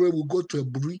and pray, we'll go to a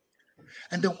Eburi.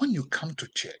 And then when you come to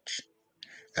church,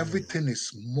 everything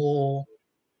is more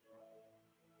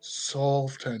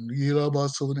soft and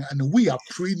and we are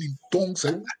praying in tongues.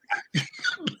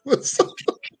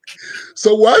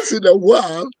 So once in a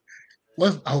while,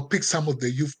 I'll pick some of the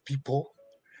youth people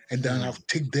and then I'll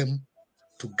take them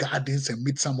to gardens and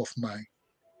meet some of my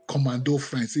commando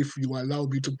friends, if you allow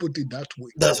me to put it that way.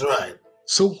 That's right.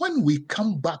 So when we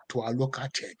come back to our local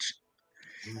church,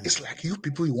 it's like you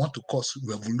people, you want to cause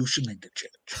revolution in the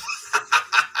church.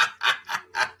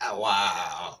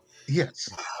 Wow. Yes.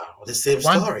 Wow. The same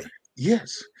story.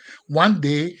 Yes. One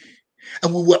day,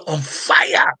 and we were on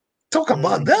fire. Talk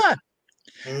about that.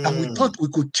 And we thought we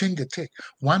could change the church.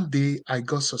 One day, I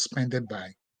got suspended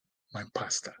by my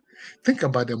pastor. Think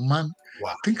about a man.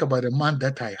 Wow. Think about a man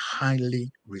that I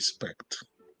highly respect.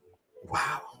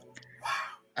 Wow.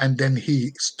 And then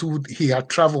he had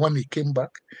traveled. When he came back,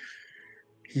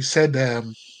 he said,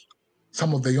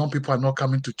 some of the young people are not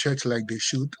coming to church like they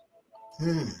should.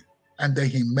 And then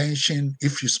he mentioned,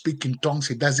 if you speak in tongues,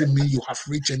 it doesn't mean you have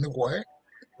reached anywhere.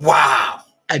 Wow.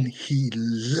 And he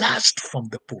lashed from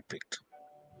the pulpit.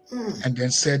 And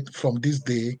then said, from this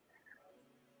day,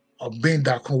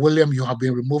 OBENG-DARKO, William, you have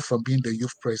been removed from being the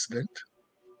youth president.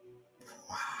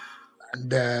 Wow.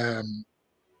 And,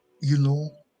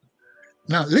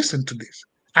 now listen to this.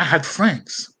 I had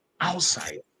friends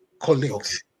outside,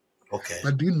 colleagues. Okay.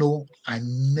 But I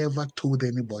never told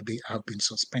anybody I've been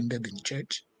suspended in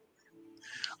church.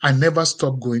 I never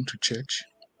stopped going to church.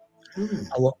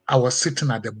 I was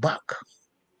sitting at the back.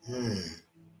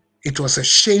 It was a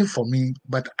shame for me,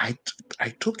 but I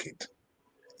took it.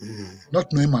 Not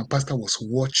knowing my pastor was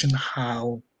watching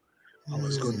how I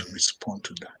was going to respond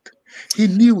to that. He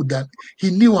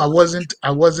knew I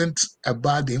wasn't a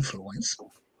bad influence.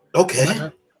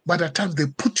 Okay. But at times they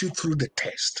put you through the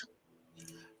test.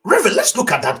 Reverend, let's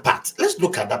look at that part. Let's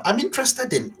look at that. I'm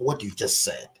interested in what you just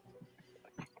said.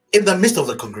 In the midst of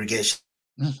the congregation,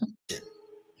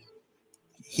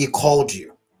 he called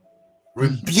you,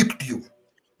 rebuked you,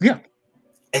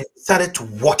 and started to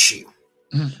watch you.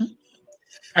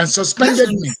 And suspended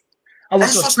me. I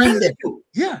was suspended.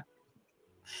 Yeah.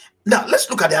 Now, let's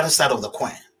look at the other side of the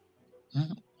coin.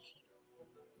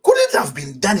 Could it have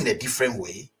been done in a different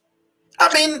way?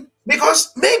 I mean,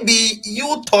 because maybe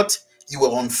you thought you were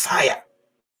on fire.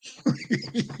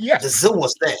 Yes. The zeal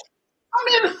was there.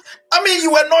 I mean,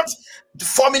 you were not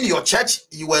forming your church.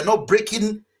 You were not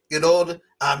breaking,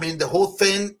 the whole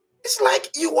thing. It's like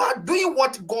you are doing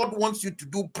what God wants you to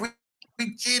do,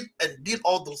 preaching and doing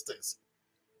all those things.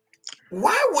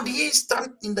 Why would he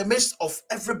stand in the midst of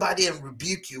everybody and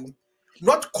rebuke you,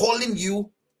 not calling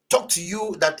you, talk to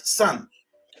you that, son,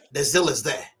 the zeal is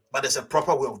there, but there's a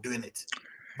proper way of doing it,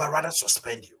 but rather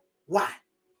suspend you? Why?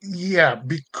 Yeah,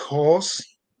 because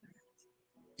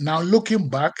now looking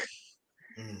back,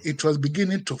 it was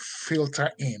beginning to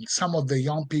filter in. Some of the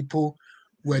young people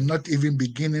were not even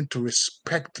beginning to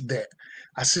respect the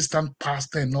assistant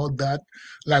pastor and all that.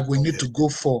 Like we need to go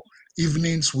for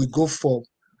evenings, we go for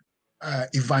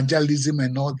evangelism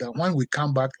and all that. When we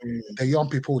come back, the young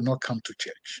people will not come to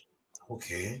church.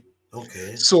 Okay.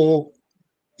 So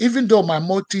even though my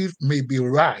motive may be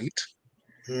right,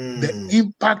 the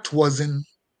impact wasn't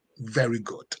very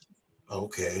good.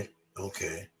 Okay.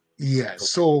 Yeah.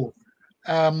 So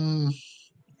I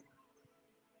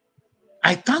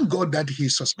thank God that he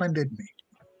suspended me.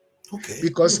 Okay.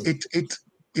 Because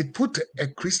it put a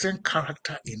Christian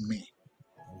character in me.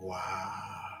 Wow.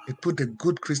 It put a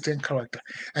good Christian character.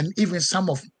 And even some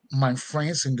of my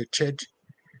friends in the church,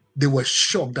 they were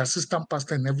shocked. The assistant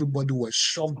pastor and everybody was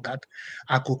shocked that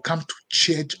I could come to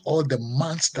church all the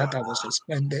months that I was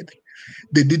suspended.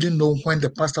 They didn't know when the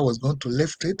pastor was going to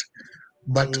lift it.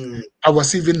 But I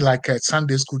was even like a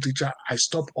Sunday school teacher. I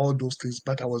stopped all those things,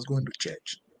 but I was going to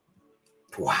church.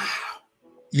 Wow.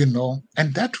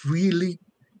 And that really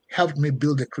helped me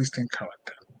build a Christian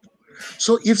character.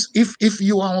 So if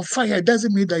you are on fire, it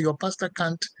doesn't mean that your pastor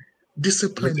can't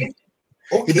discipline you.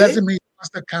 Okay. It doesn't mean your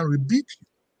pastor can rebuke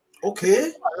you.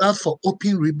 Okay. Allow for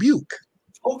open rebuke.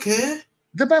 Okay.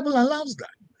 The Bible allows that.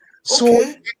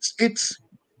 So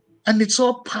it's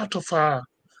all part of our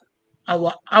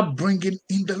upbringing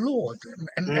in the Lord.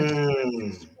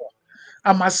 And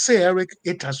I must say, Eric,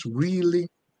 it has really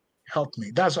helped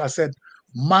me. That's why I said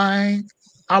my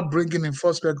upbringing in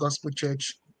First Spirit Gospel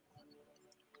Church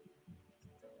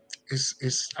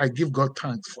is I give God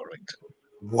thanks for it.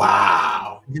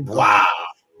 Wow.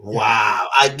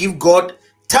 I give God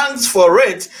thanks for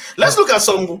it. Let's look at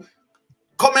some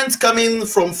comments coming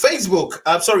from Facebook.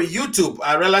 I'm sorry, YouTube.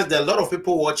 I realize there are a lot of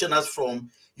people watching us from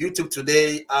YouTube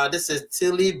today. This is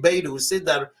Tilly Beidou, who said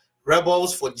that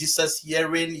rebels for Jesus,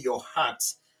 hearing your heart.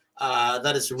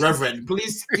 That is Reverend.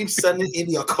 Please keep sending in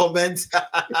your comments.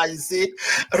 You see,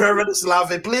 Reverend is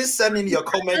laughing. Please send in your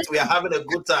comments. We are having a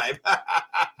good time.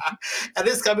 And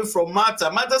this is coming from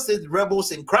Martha. Martha says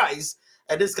rebels in Christ.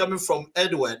 And this is coming from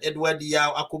Edward. Edward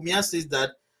Akumia says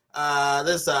that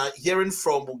there's a hearing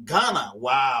from Ghana.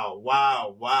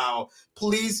 Wow.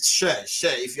 Please share.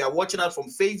 If you are watching us from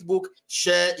Facebook,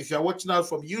 share. If you are watching us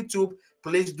from YouTube,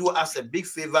 please do us a big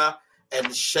favor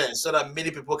and share so that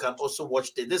many people can also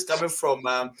watch this. This is coming from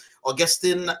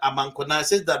Augustine Amankona. It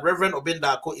says that Reverend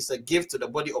OBENG-DARKO is a gift to the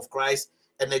body of Christ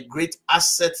and a great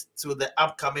asset to the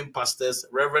upcoming pastors.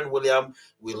 Reverend William,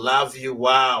 we love you.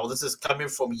 Wow, this is coming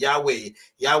from Yahweh.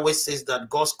 Yahweh says that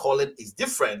God's calling is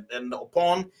different. And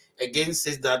upon again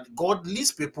says that God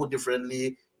leads people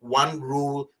differently one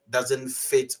rule doesn't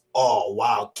fit all.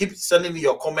 Wow. Keep sending me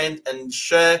your comment and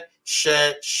share.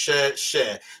 So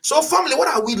family, what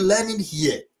are we learning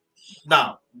here?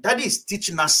 Now, Daddy is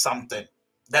teaching us something,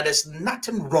 that there's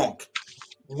nothing wrong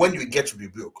when you get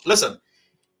rebuked. Listen,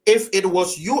 if it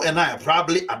was you and I,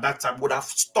 probably at that time would have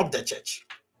stopped the church.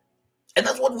 And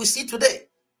that's what we see today.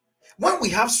 When we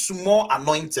have small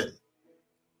anointing,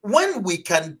 when we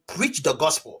can preach the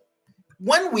gospel,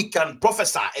 when we can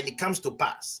prophesy and it comes to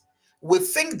pass, we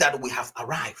think that we have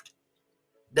arrived.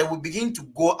 Then we begin to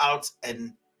go out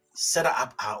and set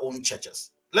up our own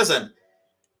churches. Listen,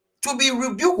 to be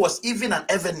rebuked was even an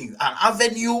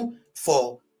avenue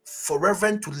for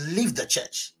Reverend to leave the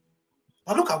church.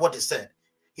 But look at what he said.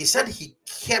 He said he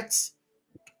kept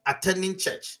attending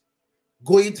church,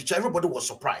 going to church. Everybody was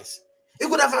surprised. He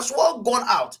could have as well gone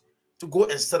out to go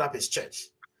and set up his church.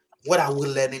 What are we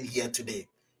learning here today?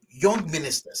 Young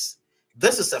ministers,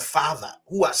 this is a father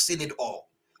who has seen it all,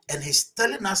 and he's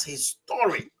telling us his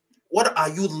story. What are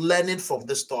you learning from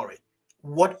this story?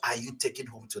 What are you taking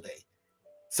home today?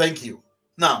 Thank you.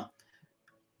 Now,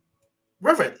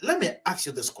 Reverend, let me ask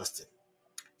you this question.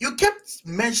 You kept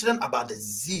mentioning about the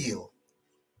zeal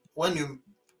when you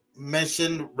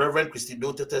mentioned Reverend Christy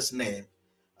Dotete's name.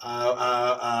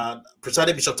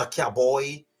 Presiding Bishop Takia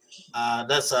Boy,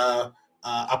 that's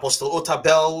Apostle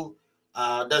Otabel,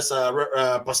 that's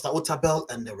Pastor Otabel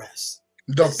and the rest.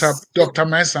 Dr.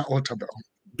 Mensa Otabel.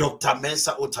 Dr.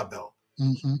 Mensa Otabel.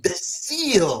 Mm-hmm. The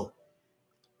zeal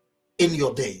in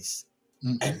your days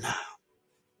and now,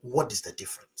 what is the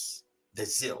difference? The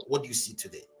zeal. What do you see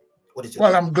today? What is your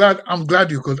difference? I'm glad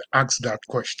you could ask that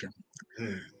question.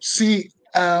 See,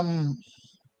 I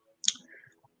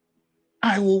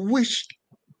will wish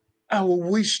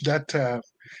that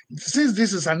since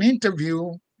this is an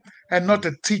interview and not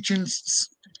a teaching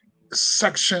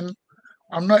section,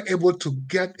 I'm not able to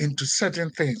get into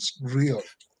certain things real.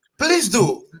 Please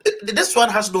do. This one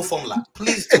has no formula.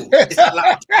 Please do. It's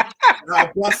allowed.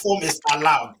 Our platform is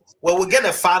allowed. When we get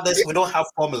the fathers, we don't have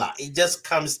formula. It just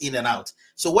comes in and out.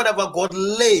 So whatever God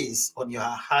lays on your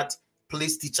heart,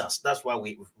 please teach us. That's why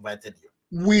we invited you.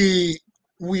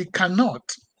 We cannot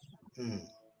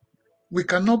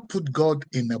put God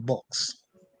in a box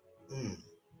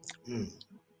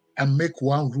and make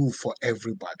one rule for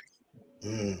everybody.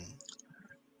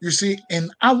 You see,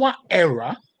 in our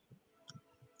era,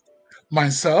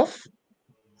 myself,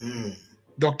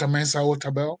 Dr. Mensa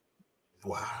Otabel,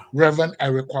 Reverend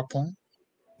Eric Wapong,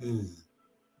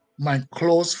 my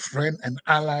close friend and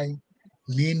ally,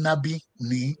 Ni Nabi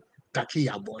Ni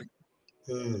Takia Boy,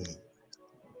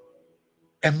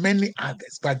 and many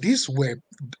others. But these were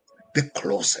the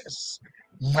closest.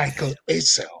 Michael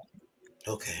Acel.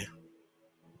 Okay.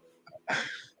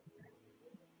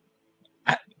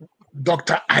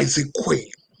 Dr. Isaac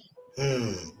Quay.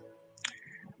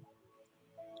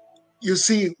 You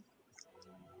see,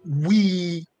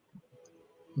 we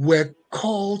were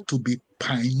called to be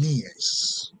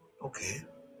pioneers. Okay.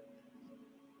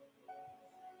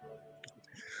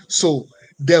 So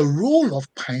the role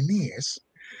of pioneers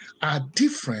are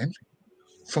different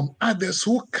from others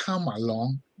who come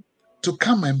along to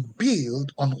come and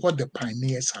build on what the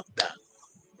pioneers have done.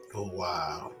 Oh,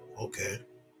 wow. Okay.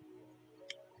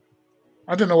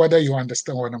 I don't know whether you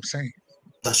understand what I'm saying.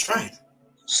 That's right.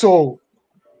 So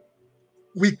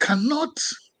we cannot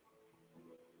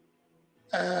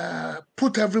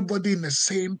put everybody in the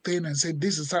same thing and say,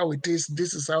 this is how it is,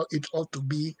 this is how it ought to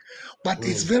be. But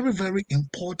it's very, very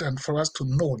important for us to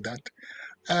know that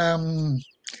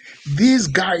these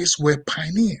guys were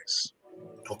pioneers.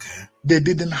 Okay. They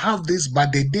didn't have this,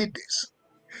 but they did this.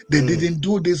 They didn't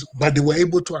do this, but they were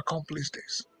able to accomplish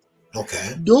this.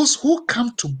 Okay. Those who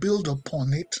come to build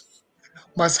upon it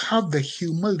must have the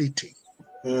humility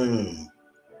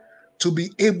to be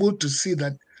able to see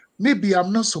that maybe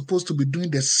I'm not supposed to be doing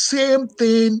the same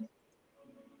thing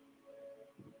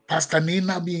Pastor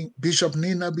Ninabi, Bishop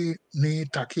Ninabi Ni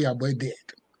Takiaboy did,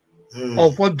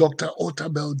 or what Dr.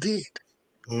 Otabel did.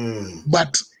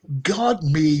 But God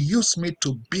may use me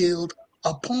to build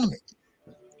upon it.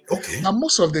 Okay. Now,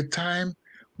 most of the time,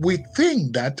 we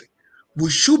think that we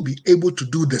should be able to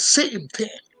do the same thing.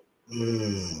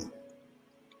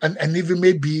 And even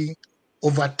maybe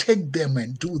overtake them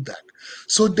and do that.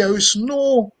 So there is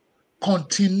no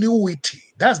continuity.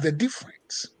 That's the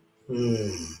difference.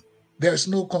 There's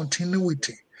no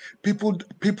continuity. People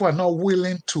are not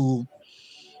willing to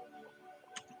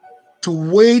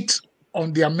wait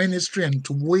on their ministry and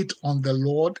to wait on the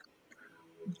Lord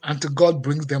until God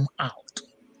brings them out.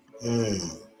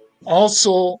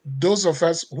 Also, those of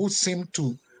us who seem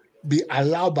to be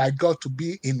allowed by God to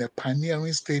be in a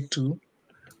pioneering state too,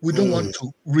 We don't want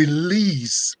to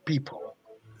release people.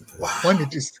 Wow.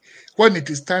 When it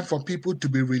is time for people to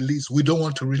be released, we don't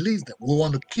want to release them. We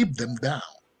want to keep them down.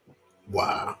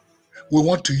 Wow. We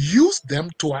want to use them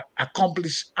to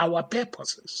accomplish our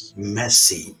purposes.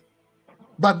 Mercy.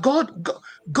 But God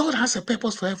has a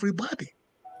purpose for everybody.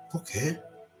 Okay.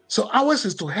 So ours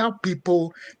is to help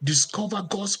people discover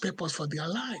God's purpose for their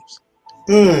lives.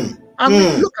 I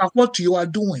mean, look at what you are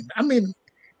doing. I mean,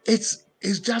 it's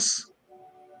just,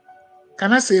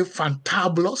 can I say,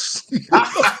 fantabulous?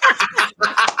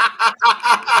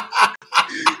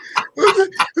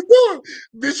 No,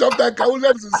 Bishop Dr.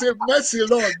 Williams will say, mercy,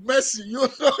 Lord, mercy. You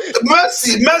know,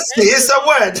 mercy is a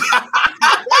word.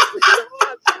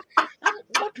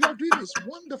 What you are doing is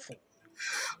wonderful.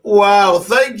 Wow,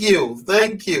 thank you.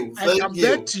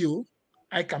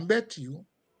 I can bet you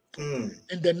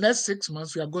in the next 6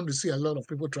 months, we are going to see a lot of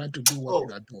people trying to do what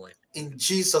you are doing. In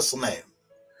Jesus' name.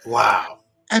 Wow.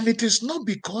 And it is not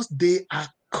because they are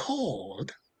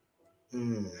called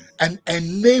and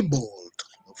enabled.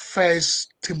 1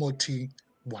 Timothy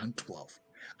 1:12.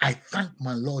 I thank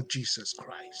my Lord Jesus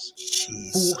Christ,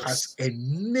 who has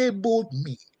enabled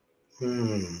me,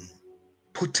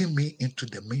 putting me into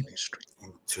the ministry.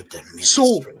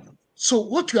 So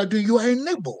what you are doing, you are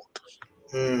enabled.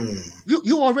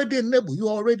 You already enabled. You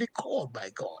are already called by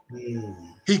God.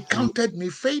 He counted me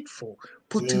faithful,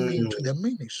 putting me into the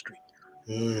ministry.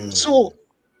 So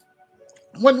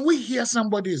when we hear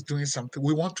somebody is doing something,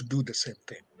 we want to do the same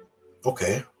thing.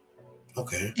 Okay.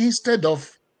 Instead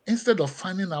of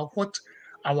finding out what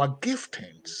our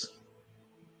giftings,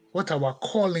 what our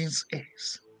callings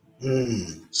is.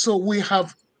 So we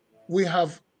have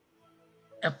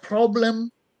a problem.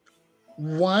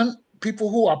 One, people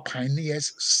who are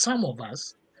pioneers, some of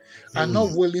us are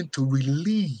not willing to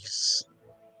release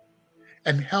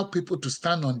and help people to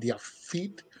stand on their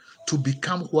feet to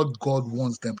become what God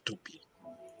wants them to be.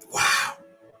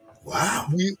 Wow.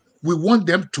 We want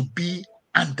them to be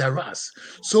under us.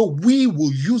 So we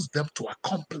will use them to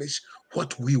accomplish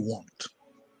what we want.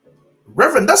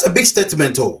 Reverend, that's a big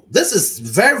statement. This is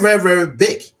very, very, very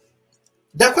big.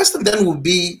 The question then will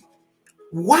be,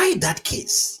 why that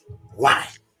case? Why?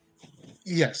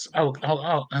 Yes,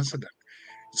 I'll answer that.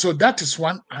 So that is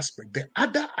one aspect. The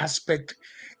other aspect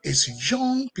is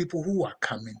young people who are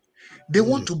coming. They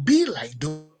want to be like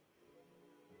those.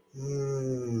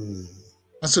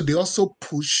 And so they also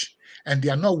push, and they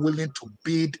are not willing to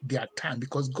bid their time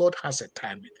because God has a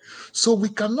timing. So we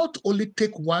cannot only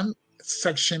take one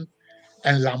section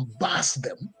and lambast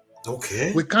them.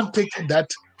 Okay. We can't take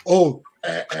that,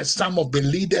 some of the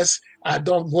leaders are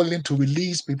not willing to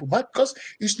release people, but because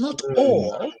it's not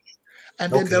all.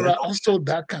 And then there are also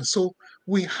that kind. So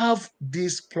we have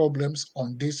these problems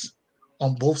on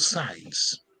both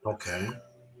sides. Okay.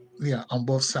 Yeah, on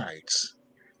both sides.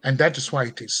 And that is why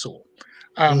it is so.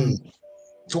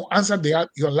 To answer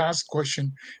your last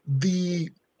question, we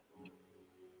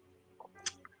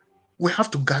have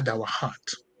to guard our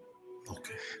heart.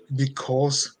 Okay.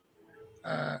 Because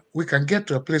we can get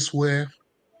to a place where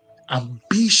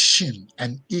ambition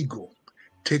and ego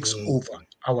takes over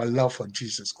our love for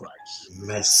Jesus Christ.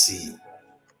 Mercy.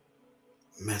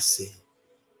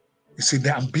 You see,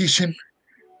 the ambition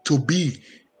to be,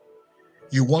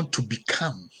 you want to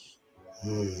become.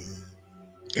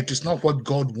 It is not what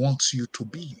God wants you to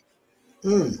be.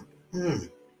 The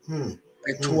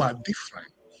two are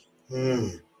different.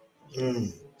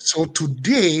 So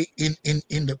today, in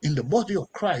the body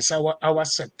of Christ, our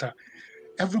sector,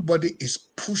 everybody is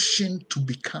pushing to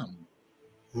become.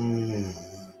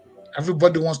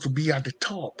 Everybody wants to be at the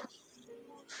top.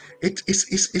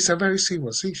 It's a very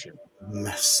serious issue.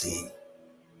 Mercy.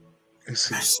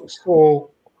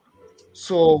 So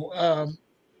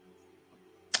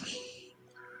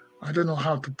I don't know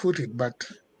how to put it, but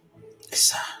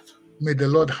it's sad. May the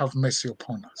Lord have mercy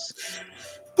upon us.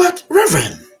 But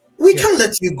Reverend, we can't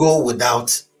let you go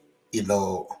without,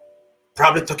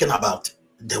 probably talking about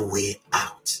the way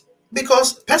out.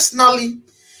 Because personally,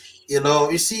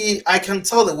 you see, I can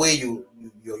tell the way you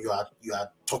are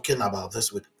talking about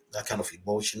this with that kind of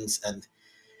emotions, and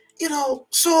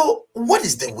so what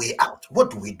is the way out? What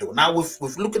do we do now?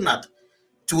 We've looking at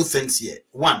two things here.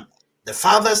 One, the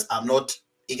fathers are not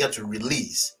eager to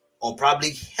release or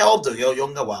probably help the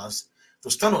younger ones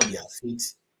to stand on their feet,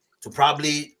 to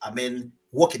probably,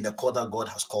 walk in the call that God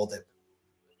has called them.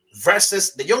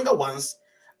 Versus the younger ones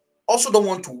also don't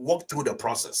want to walk through the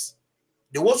process.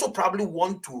 They also probably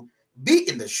want to be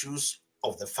in the shoes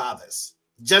of the fathers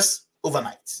just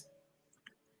overnight.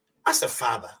 As a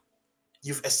father,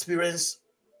 you've experienced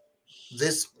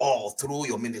this all through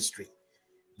your ministry.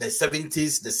 The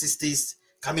 70s, the 60s,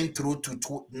 coming through to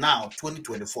now,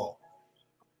 2024,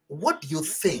 what do you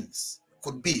think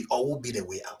could be or will be the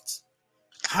way out?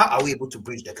 How are we able to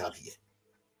bridge the gap here?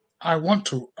 I want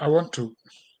to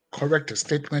correct a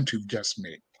statement you've just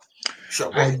made.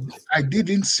 Sure. I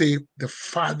didn't say the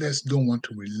fathers don't want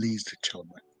to release the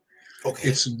children. Okay.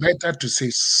 It's better to say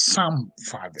some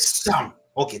fathers. Some.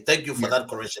 Okay, thank you for that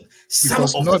correction. Some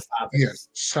because of not, the fathers. Yes,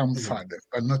 some fathers,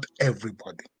 but not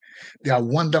everybody. There are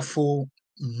wonderful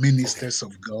ministers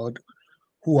of God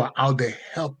who are out there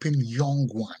helping young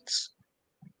ones,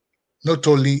 not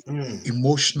only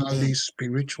emotionally,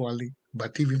 spiritually,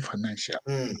 but even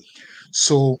financially.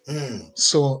 So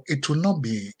it will not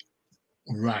be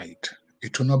right.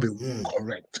 It will not be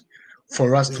correct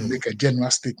for us to make a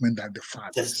general statement that the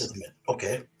fathers.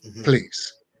 Okay.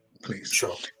 Please.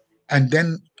 Sure. And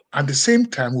then at the same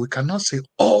time, we cannot say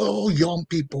all young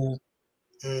people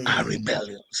are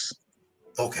rebellious.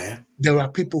 Okay. There are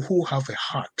people who have a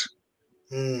heart.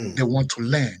 They want to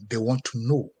learn. They want to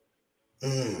know.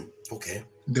 Okay.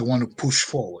 They want to push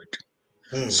forward.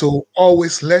 So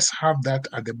always let's have that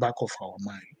at the back of our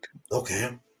mind.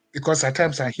 Okay. Because at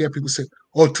times I hear people say,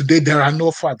 oh, today there are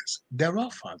no fathers. There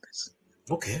are fathers.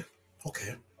 Okay.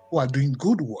 Who are doing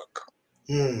good work.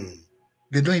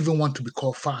 They don't even want to be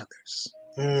called fathers.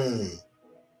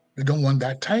 They don't want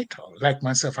that title. Like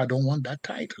myself, I don't want that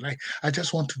title. I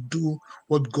just want to do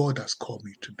what God has called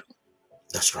me to do.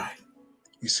 That's right.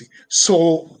 You see.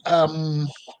 So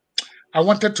I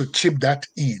wanted to chip that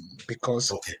in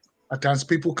because at times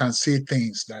people can say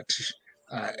things that,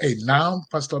 hey, now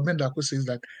Pastor OBENG-DARKO says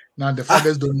that now the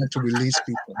fathers don't want to release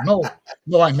people.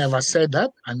 No, I never said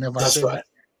that. I never said that.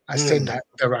 I said that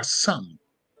there are some,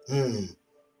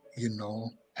 you know,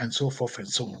 and so forth and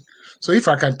so on. So if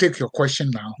I can take your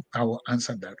question now, I will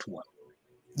answer that one.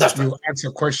 That's right. You asked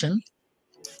a question?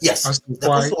 Yes. As to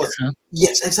why,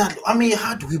 yes, exactly. I mean,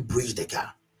 how do we bridge the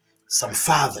gap? Some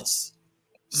fathers,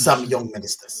 some young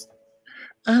ministers.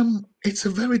 It's a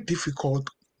very difficult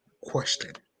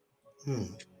question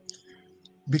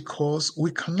because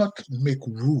we cannot make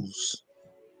rules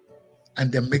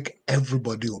and then make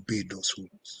everybody obey those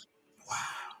rules. Wow.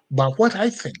 But what I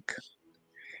think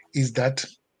is that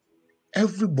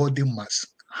everybody must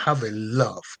have a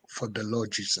love for the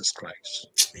Lord Jesus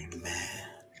Christ. Amen.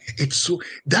 It's so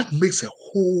that makes a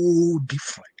whole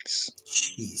difference.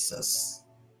 Jesus.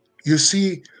 You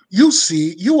see,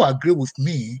 you agree with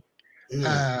me,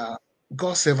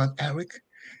 God's servant Eric,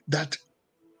 that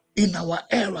in our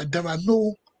era there are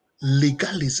no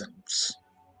legalisms.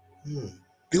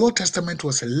 The Old Testament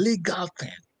was a legal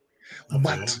thing,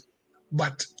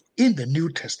 but in the New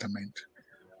Testament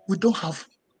we don't have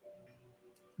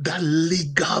that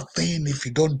legal thing. If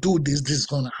you don't do this, this is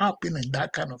going to happen, and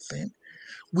that kind of thing.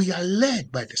 We are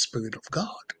led by the Spirit of God.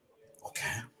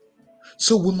 Okay.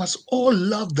 So we must all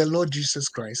love the Lord Jesus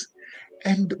Christ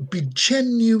and be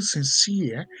genuine,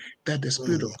 sincere that the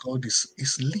Spirit of God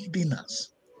is leading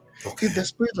us. Okay. If the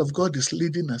Spirit of God is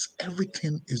leading us,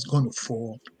 everything is going to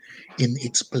fall in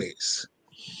its place.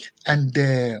 And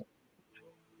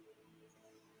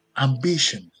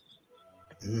ambition,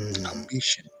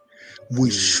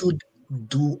 we should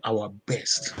do our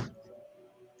best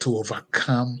to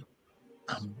overcome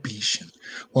ambition.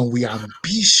 When we are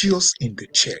ambitious in the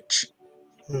church,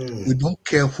 we don't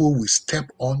care who we step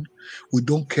on, we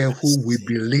don't care who we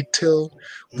belittle,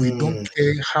 we don't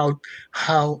care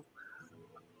how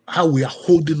we are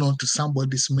holding on to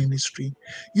somebody's ministry.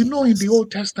 You know, in the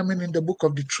Old Testament, in the book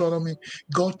of Deuteronomy,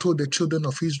 God told the children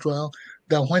of Israel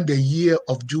that when the year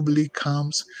of Jubilee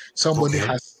comes, somebody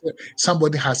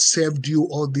has served you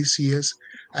all these years,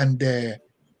 and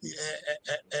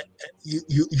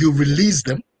you release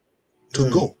them to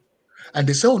go. And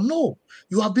they say, oh no,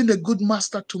 you have been a good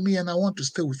master to me and I want to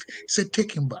stay with you. He said,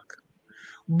 take him back.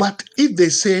 But if they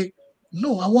say,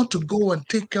 no, I want to go and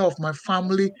take care of my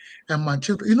family and my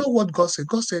children, you know what God said?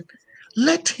 God said,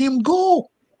 let him go.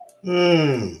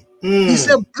 He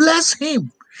said, bless him.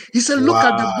 He said, look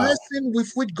at the blessing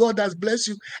with which God has blessed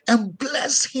you and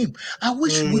bless him. I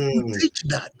wish we could teach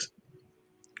that.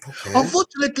 Okay.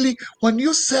 Unfortunately, when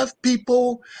you serve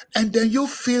people and then you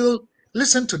feel,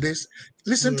 listen to this,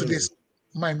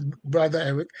 my brother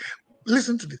Eric,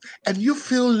 listen to this, and you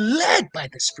feel led by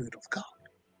the Spirit of God.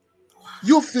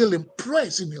 You feel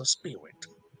impressed in your spirit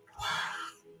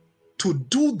to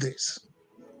do this.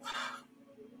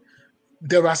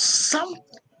 There are some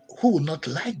who will not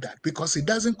like that because it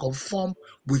doesn't conform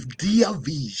with their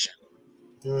vision.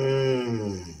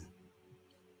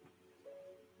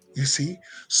 You see?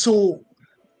 So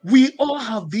We all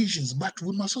have visions, but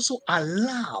we must also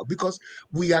allow, because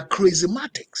we are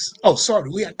charismatics. Oh, sorry,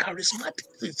 we are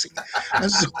charismatics. You see.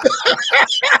 And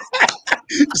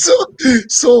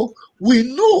so we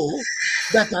know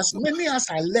that as many as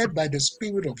are led by the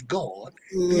Spirit of God,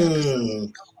 they are the Spirit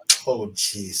of God. Oh,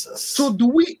 Jesus. So do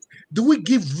we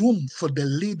give room for the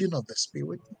leading of the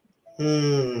Spirit?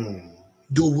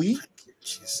 Do we? Thank you,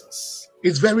 Jesus.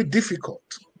 It's very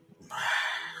difficult.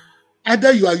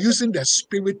 Either you are using the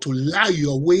Spirit to lie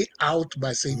your way out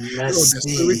by saying, "Oh, the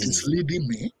Spirit is leading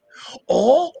me,"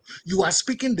 or you are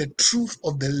speaking the truth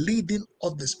of the leading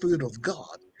of the Spirit of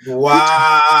God.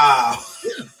 Wow.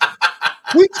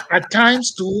 Which at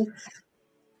times too,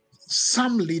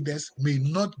 some leaders may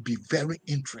not be very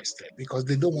interested because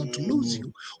they don't want to lose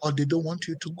you, or they don't want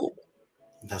you to go.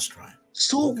 That's right.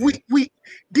 So we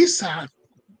these are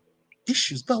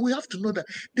issues, but we have to know that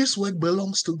this work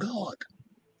belongs to God.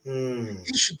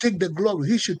 He should take the glory.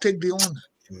 He should take the honor.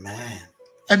 Amen.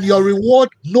 And your reward,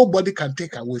 nobody can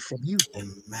take away from you.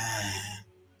 Amen.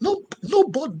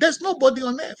 Nobody, there's nobody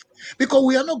on earth, because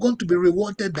we are not going to be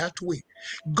rewarded that way.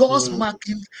 God's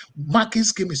marking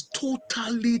scheme is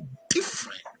totally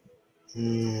different.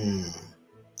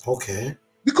 Okay.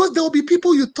 Because there will be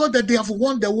people you thought that they have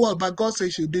won the world, but God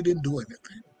says you didn't do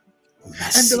anything.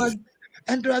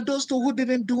 And there are those who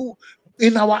didn't do.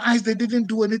 In our eyes, they didn't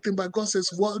do anything, but God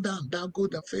says, "Well done, thou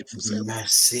good and faithful servant."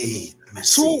 Mercy.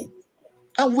 So,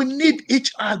 and we need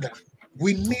each other.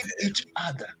 We need each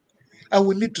other. And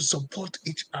we need to support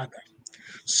each other.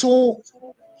 So,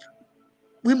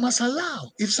 we must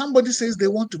allow. If somebody says they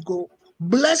want to go,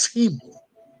 bless him.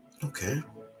 Okay.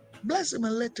 Bless him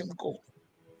and let him go.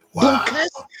 Wow.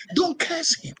 Don't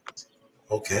curse him.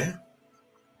 Okay.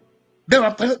 There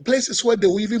are places where they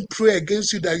will even pray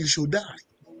against you that you should die.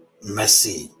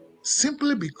 Mercy.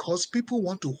 Simply because people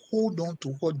want to hold on to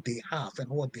what they have and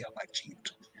what they have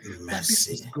achieved. Mercy. But this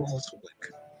is God's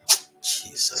work.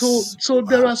 Jesus. So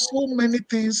there are so many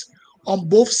things on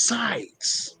both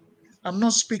sides. I'm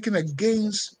not speaking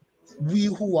against we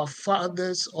who are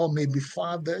fathers or maybe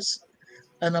fathers,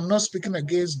 and I'm not speaking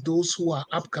against those who are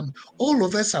upcoming. All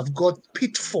of us have got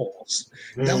pitfalls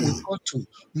that we've got to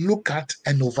look at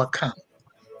and overcome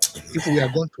if we are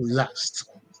going to last.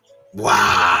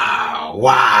 Wow.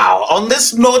 Wow. On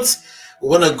this note,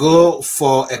 we're going to go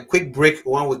for a quick break.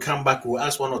 When we come back, we'll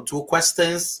ask 1 or 2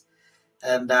 questions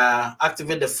and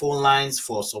activate the phone lines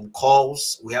for some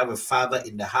calls. We have a father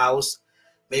in the house.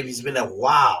 Maybe it's been a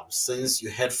while since you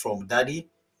heard from Daddy.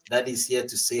 Daddy's here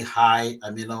to say hi.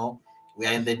 And, you know, we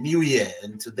are in the new year,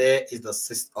 and today is the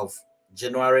 6th of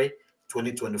January,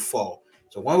 2024.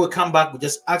 So when we come back, we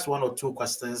just ask 1 or 2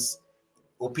 questions,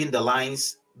 open the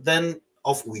lines, then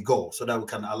off we go so that we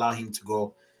can allow him to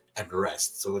go and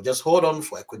rest. So just hold on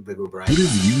for a quick break. What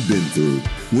have you been through?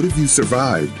 What have you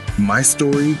survived? My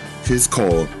Story, His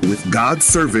Call with God's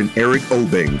servant Eric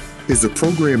Obeng is a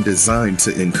program designed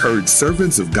to encourage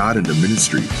servants of God in the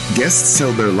ministry. Guests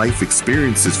tell their life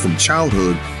experiences from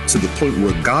childhood to the point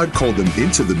where God called them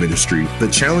into the ministry, the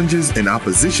challenges and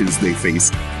oppositions they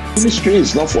faced. Ministry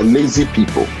is not for lazy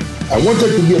people. I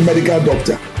wanted to be a medical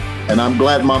doctor. And I'm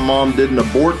glad my mom didn't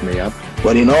abort me.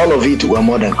 But in all of it, we're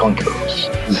more than conquerors.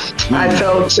 I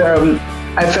felt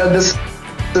this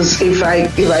if I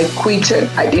quitted,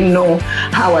 I didn't know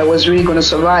how I was really going to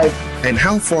survive. And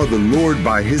how far the Lord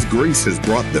by His grace has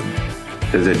brought them.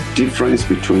 There's a difference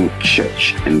between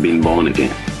church and being born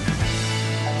again.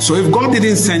 So if God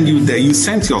didn't send you there, you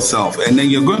sent yourself, and then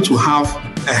you're going to have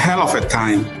a hell of a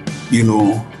time, you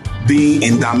know, being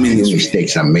in that ministry.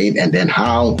 Mistakes are made, and then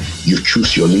how you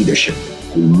choose your leadership.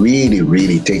 Really,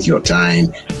 really take your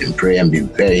time and pray and be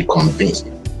very convinced.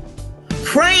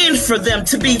 Praying for them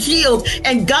to be healed,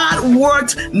 and God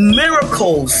worked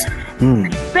miracles.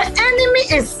 The enemy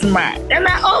is smart, and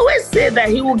I always say that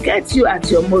he will get you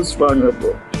at your most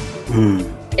vulnerable.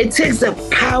 It takes the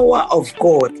power of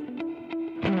God.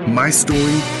 My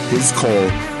Story, His Call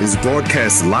is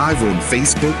broadcast live on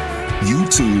Facebook,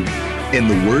 YouTube, and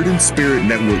the Word and Spirit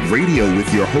Network Radio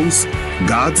with your host,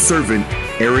 God's servant,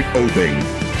 Eric Obeng.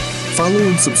 Follow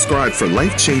and subscribe for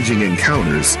life-changing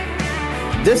encounters.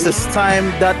 This is time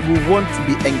that we want to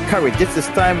be encouraged. This is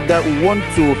time that we want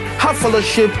to have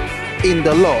fellowship in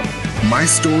the Lord. My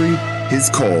Story, His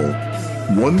Call.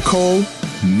 One call,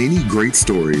 many great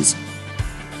stories.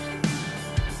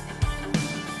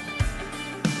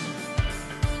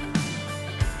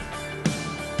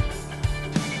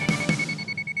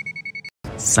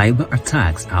 Cyber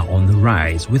attacks are on the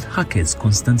rise, with hackers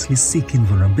constantly seeking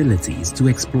vulnerabilities to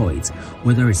exploit,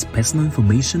 whether it's personal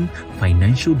information,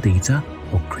 financial data,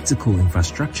 or critical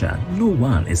infrastructure, no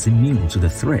one is immune to the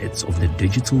threats of the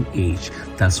digital age.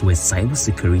 That's where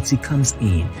cybersecurity comes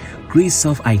in. Grace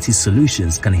Self IT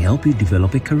Solutions can help you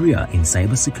develop a career in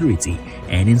cybersecurity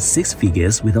and in 6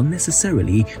 figures without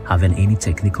necessarily having any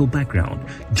technical background.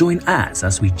 Join us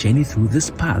as we journey through this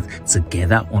path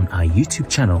together on our YouTube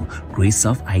channel, Grace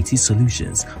Self IT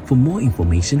Solutions. For more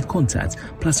information, contact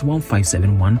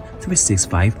 +1571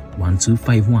 365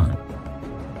 1251.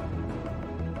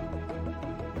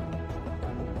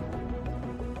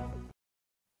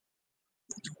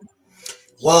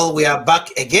 Well, we are back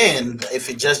again. If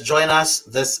you just join us,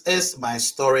 this is My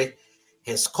Story,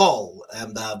 His Call.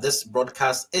 And this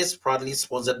broadcast is proudly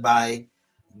sponsored by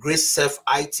Grace Self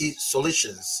IT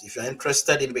Solutions. If you're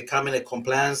interested in becoming a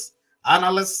compliance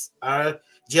analyst,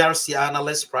 GRC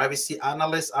analyst, privacy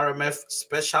analyst, RMF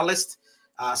specialist,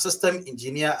 system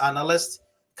engineer analyst,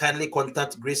 kindly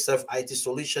contact Grace Self IT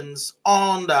Solutions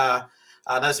on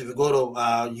that's if you go to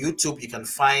YouTube, you can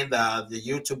find the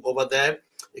YouTube over there.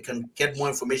 You can get more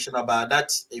information about that.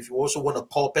 If you also want to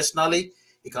call personally,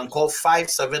 you can call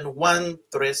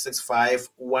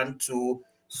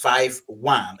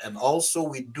 571-365-1251. And also,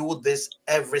 we do this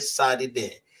every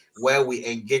Saturday where we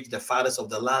engage the fathers of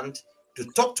the land to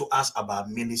talk to us about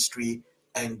ministry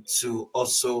and to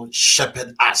also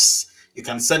shepherd us. You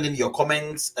can send in your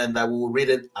comments and I will read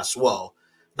it as well.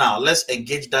 Now, let's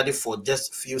engage Daddy for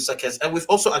just a few seconds. And we've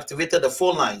also activated the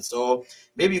phone line. So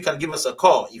maybe you can give us a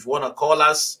call. If you want to call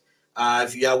us,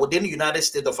 if you are within the United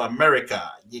States of America,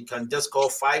 you can just call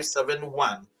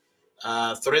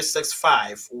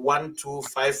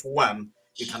 571-365-1251.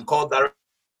 You can call direct.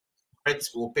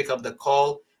 We'll pick up the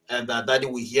call and Daddy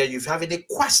will hear you. If you have any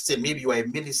question, maybe you are a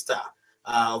minister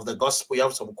of the gospel, you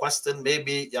have some question,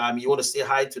 maybe you want to say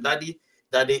hi to Daddy.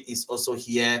 Daddy is also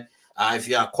here. If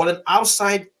you are calling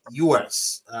outside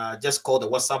US, just call the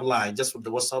WhatsApp line, just with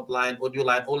the WhatsApp line, audio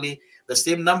line only, the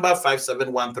same number,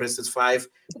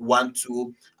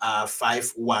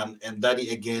 571-365-1251. And Daddy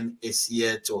again is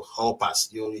here to help us.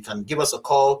 You can give us a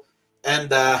call, and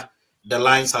the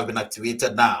lines have been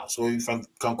activated now. So you can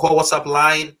call WhatsApp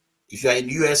line. If you are in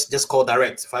the US, just call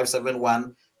direct,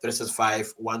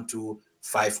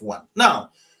 571-365-1251. Now,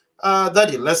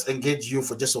 Daddy, let's engage you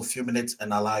for just a few minutes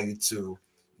and allow you to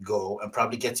go and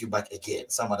probably get you back again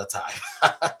some other time.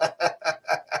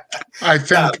 I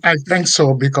think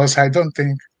so, because I don't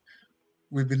think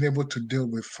we've been able to deal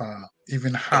with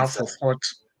even half of what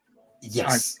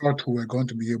I thought we were going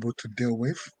to be able to deal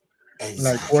with.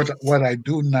 Like what I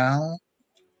do now,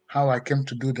 how I came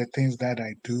to do the things that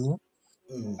I do,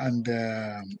 and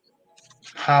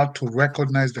how to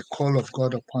recognize the call of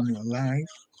God upon your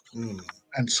life,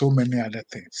 and so many other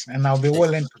things. And I'll be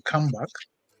willing to come back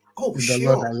if the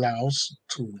Lord allows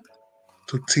to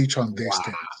teach on these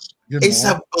things. It's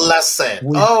a blessing.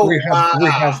 We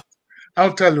have.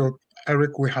 I'll tell you,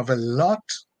 Eric, we have a lot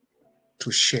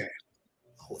to share.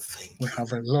 We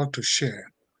have a lot to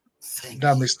share.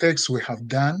 The mistakes we have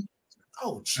done,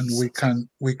 and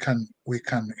we can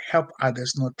help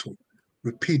others not to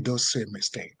repeat those same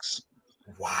mistakes.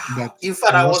 Wow. But in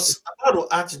fact, I was about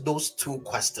to ask those 2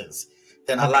 questions,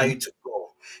 then allow you to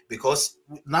go, because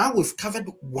now we've covered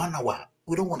 1 hour.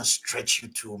 We don't want to stretch you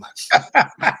too much.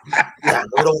 Yeah, we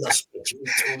don't want to stretch you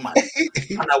too much.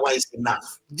 1 hour is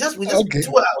enough. We just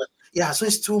 2 hours. Yeah, so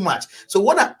it's too much. So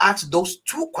when I ask those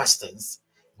 2 questions,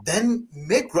 then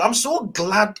I'm so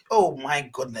glad. Oh my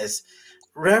goodness,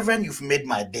 Reverend, you've made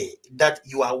my day that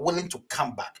you are willing to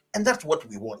come back, and that's what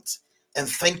we want. And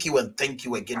thank you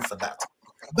again for that.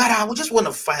 But I would just want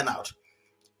to find out.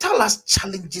 Tell us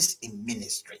challenges in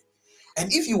ministry,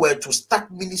 and if you were to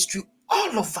start ministry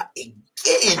all over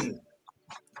again,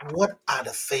 what are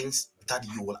the things that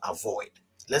you will avoid?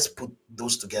 Let's put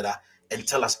those together and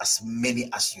tell us as many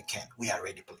as you can. We are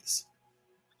ready, please.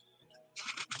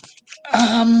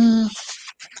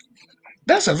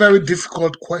 That's a very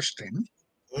difficult question.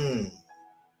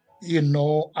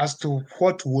 As to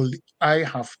what will I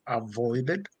have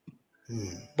avoided.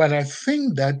 But I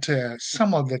think that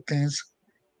some of the things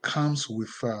comes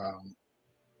with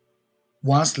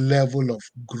one's level of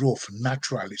growth,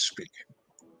 naturally speaking.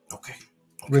 Okay.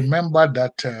 Remember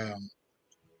that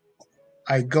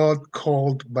I got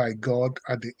called by God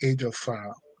at the age of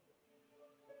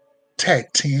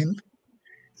 13.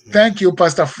 Thank you,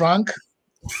 Pastor Frank.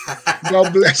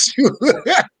 God bless you.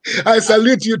 I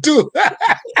salute you too.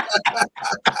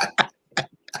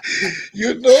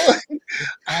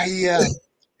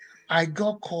 I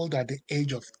got called at the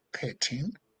age of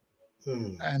 13,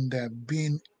 and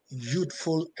being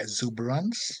youthful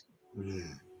exuberance,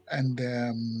 and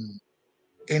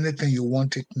anything you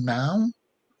want it now,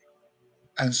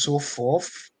 and so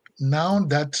forth. Now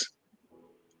that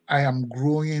I am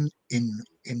growing in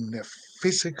the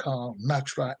physical,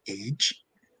 natural age,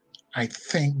 I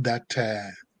think that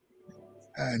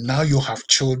now you have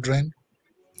children.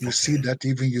 You see that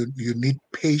even you need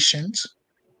patience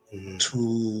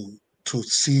to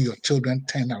see your children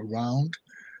turn around,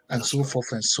 and so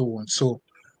forth and so on. So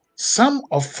some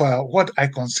of what I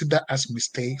consider as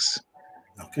mistakes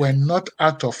were not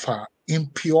out of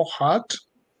impure heart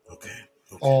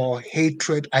or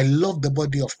hatred. I love the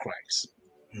body of Christ.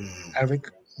 Eric,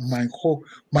 my whole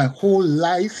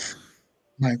life,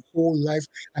 and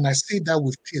I say that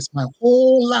with tears, my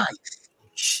whole life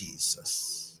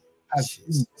Jesus has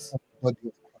been the body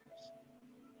of Christ.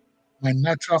 My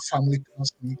natural family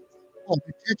tells me, oh,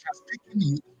 the church has taken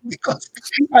you because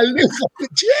I live for the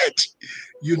church,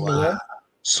 you know.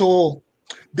 So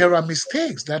there are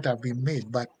mistakes that have been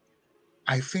made, but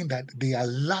I think that they are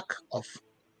lack of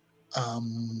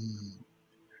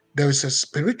there is a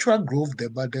spiritual growth there,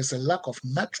 but there's a lack of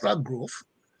natural growth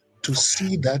to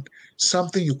see that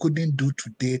something you couldn't do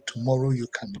today, tomorrow you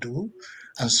can do,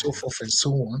 and so forth and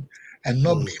so on, and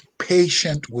not be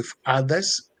patient with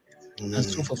others, and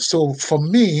so forth. So for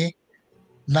me,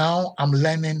 now I'm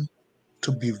learning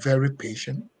to be very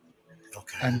patient,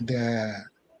 and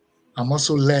I'm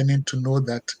also learning to know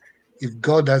that if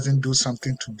God doesn't do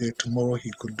something today, tomorrow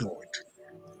He could do it.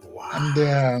 And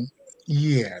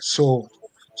yeah, so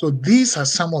these are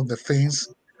some of the things.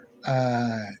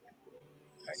 As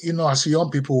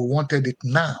young people, we wanted it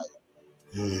now,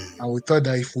 and we thought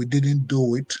that if we didn't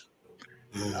do it,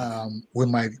 we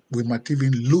might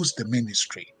even lose the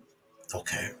ministry.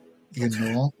 You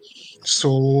know,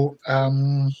 so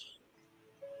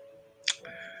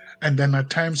and then at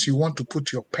times you want to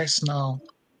put your personal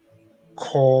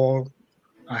call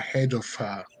ahead of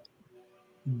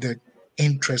the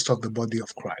interest of the body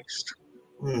of Christ.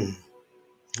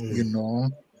 You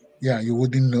know, yeah, you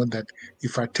wouldn't know that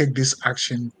if I take this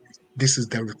action, this is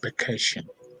the repercussion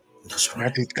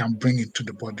that it can bring into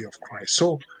the body of Christ.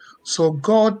 So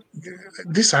God,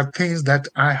 these are things that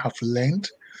I have learned,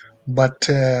 but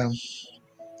the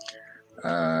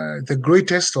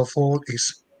greatest of all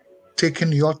is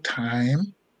taking your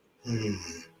time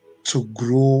to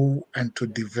grow and to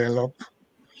develop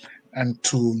and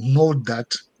to know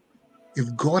that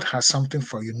if God has something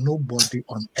for you, nobody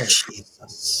on earth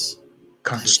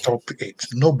can stop it.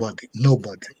 Nobody.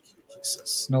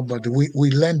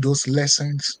 We learn those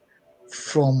lessons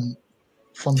from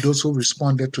those who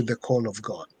responded to the call of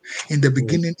God. In the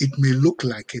beginning, it may look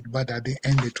like it, but at the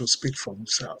end, it will speak for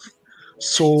itself.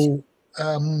 So,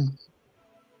 for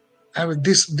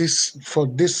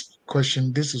this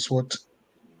question, this is what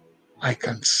I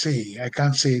can say. I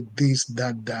can't say this,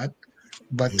 that,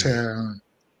 but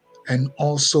and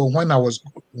also when I was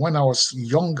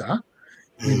younger,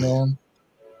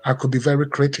 I could be very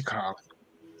critical.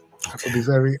 I could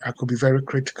be very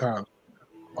critical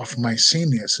of my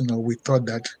seniors. We thought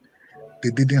that they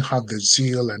didn't have the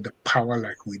zeal and the power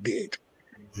like we did.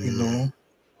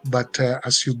 But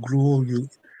as you grow,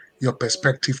 your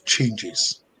perspective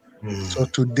changes. So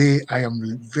today I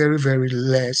am very, very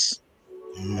less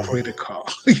critical.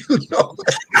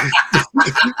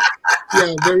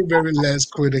 Yeah, very, very less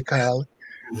critical.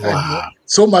 Wow. And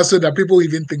so much so that people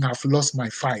even think I've lost my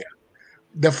fire.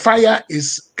 The fire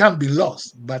can't be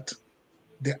lost, but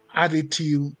the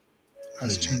attitude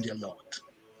has changed a lot.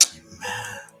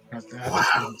 The attitude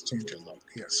has changed a lot.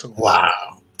 Yeah. So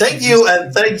wow. Thank you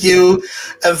and thank you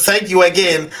and thank you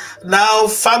again. Now,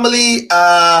 family,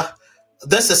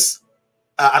 this is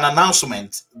an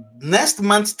announcement. Next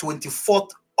month,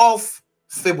 24th of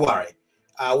February,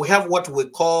 we have what we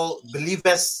call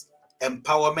Believers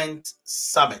Empowerment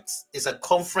Summit. It's a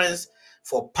conference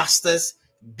for pastors,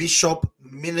 bishop,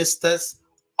 ministers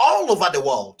all over the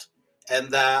world.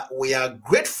 And we are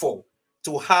grateful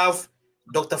to have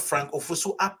Dr. Frank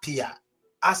Ofosu appear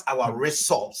as our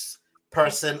resource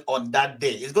person on that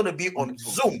day. It's going to be on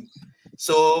Zoom.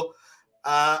 So,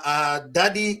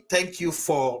 Daddy, thank you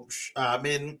for,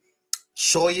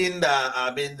 showing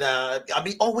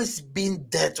always being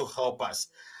there to help us.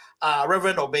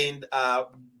 Reverend Obeng,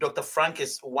 Dr. Frank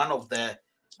is one of the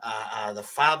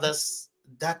fathers.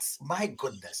 That's, my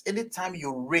goodness. Anytime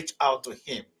you reach out to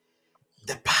him,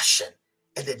 the passion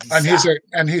and the desire.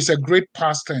 And he's a great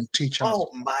pastor and teacher. Oh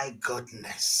my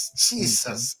goodness,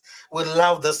 Jesus! We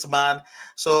love this man.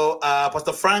 So,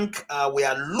 Pastor Frank, we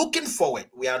are looking forward.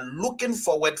 We are looking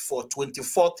forward for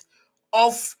 24th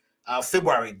of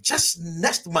February, just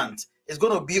next month. It's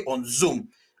going to be on Zoom.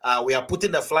 We are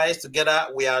putting the flyers together.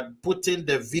 We are putting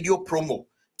the video promo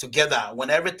together. When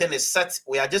everything is set,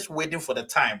 we are just waiting for the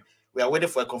time. We are waiting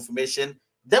for a confirmation.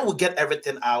 Then we'll get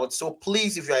everything out. So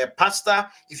please, if you are a pastor,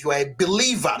 if you are a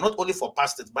believer, not only for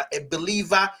pastors, but a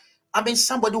believer, I mean,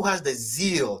 somebody who has the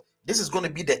zeal. This is going to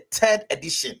be the 3rd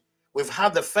edition. We've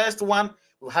had the first one,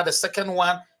 we've had the second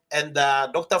one, and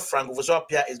Dr. Frank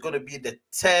Vosopia is going to be the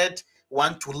 3rd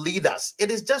one to lead us.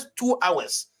 It is just 2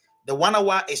 hours. The 1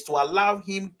 hour is to allow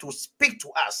him to speak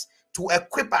to us, to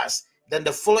equip us. Then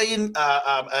the following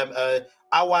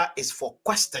hour is for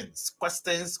questions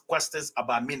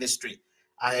about ministry.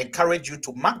 I encourage you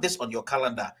to mark this on your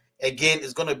calendar. Again,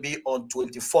 it's going to be on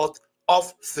 24th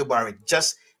of February,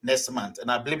 just next month.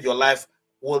 And I believe your life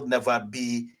will never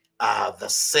be the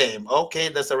same. Okay,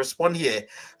 there's a response here.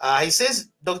 He says,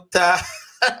 Dr.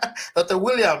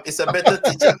 William is a better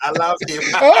teacher. I love him.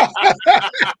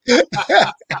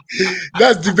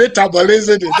 That's debatable,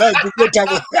 isn't it? That's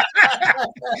debatable.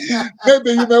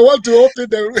 Maybe you may want to open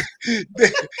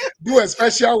do a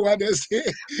special one and say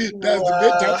that's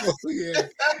debatable.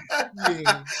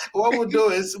 Yeah. What we'll do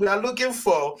is we are looking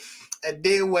for a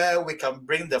day where we can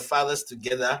bring the fathers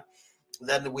together.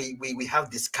 Then we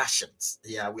have discussions.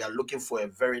 Yeah, we are looking for a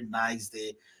very nice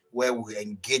day where we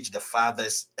engage the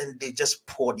fathers and they just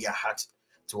pour their heart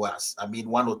to us. I mean,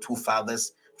 1 or 2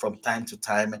 fathers from time to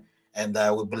time, and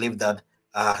we believe that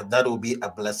that will be a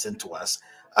blessing to us.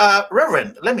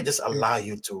 Reverend, let me just allow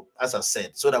you to, as I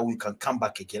said, so that we can come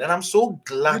back again. And I'm so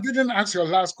glad. You didn't ask your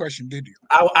last question, did you?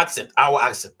 I will ask it. I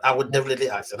will definitely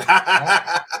ask it.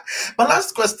 My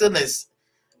last question is,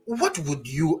 what would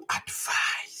you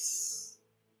advise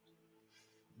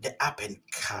the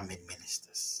up-and-coming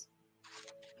ministers?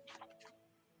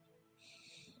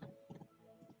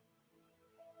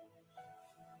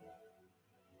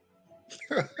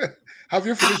 Have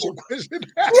you finished your question?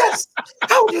 Yes.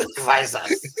 How do you advise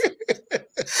us?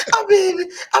 I mean,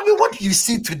 what do you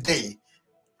see today?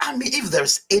 I mean, if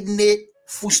there's any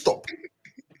full stop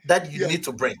that you need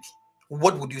to bring,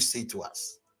 what would you say to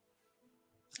us?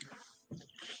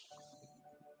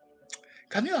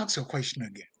 Can you ask your question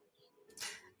again?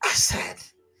 I said,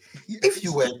 if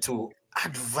you were to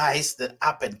advise the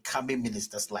up-and-coming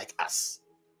ministers like us,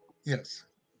 yes,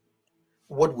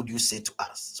 what would you say to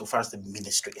us so far as the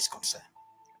ministry is concerned?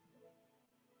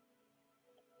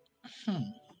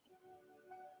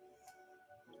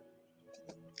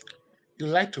 You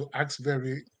like to ask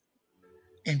very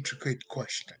intricate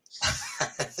questions.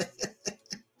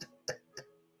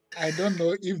 I don't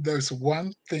know if there's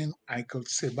one thing I could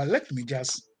say, but let me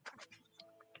just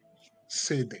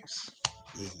say this.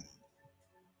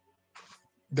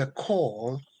 The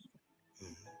call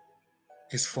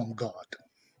is from God.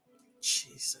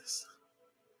 Jesus.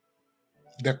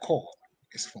 The call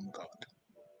is from God.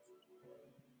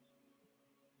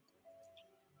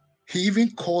 He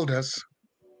even called us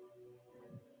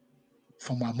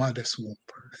from our mother's womb.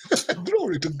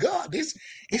 Glory to God.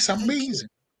 It's amazing.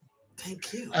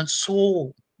 Thank you. And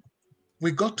so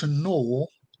we got to know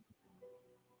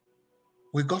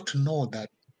that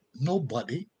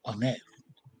nobody on earth,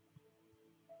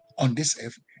 on this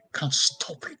earth, can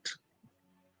stop it.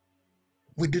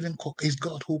 We didn't call, it's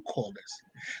God who called us,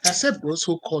 except those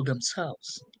who call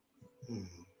themselves.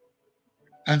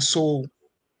 And so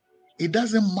it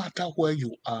doesn't matter where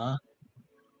you are.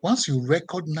 Once you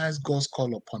recognize God's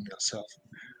call upon yourself,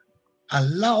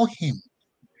 allow him,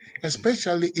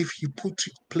 especially if he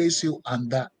place you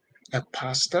under a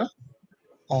pastor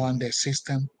or under a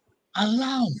system,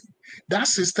 allow him. That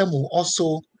system will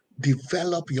also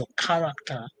develop your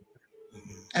character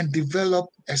and develop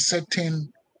a certain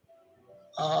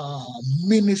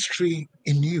ministry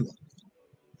in you.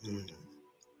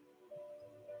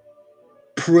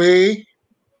 Pray.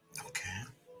 Okay.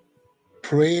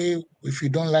 Pray. If you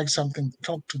don't like something,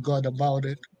 talk to God about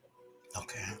it.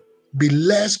 Okay. Be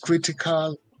less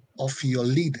critical of your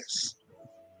leaders.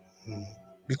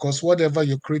 Because whatever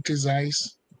you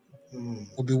criticize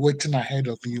will be waiting ahead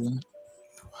of you,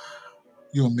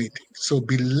 your meeting. So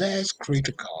be less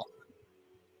critical.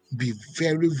 Be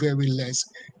very, very less.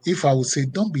 If I would say,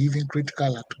 don't be even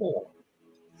critical at all.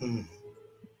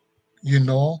 You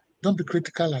know, don't be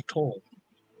critical at all.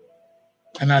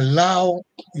 And allow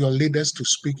your leaders to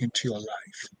speak into your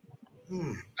life.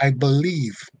 I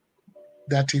believe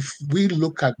that if we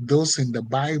look at those in the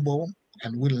Bible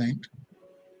and we learned,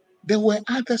 there were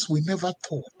others we never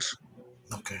thought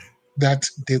that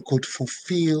they could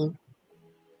fulfill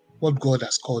what God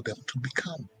has called them to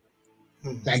become.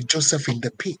 Like Joseph in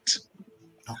the pit,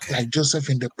 like Joseph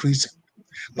in the prison.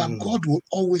 But God will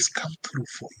always come through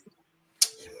for you.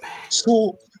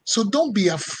 So don't be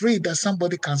afraid that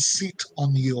somebody can sit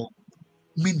on your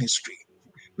ministry.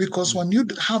 Because when you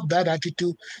have that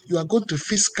attitude, you are going to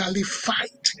physically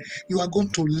fight you are going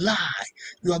to lie,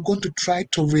 you are going to try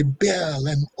to rebel,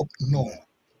 and no.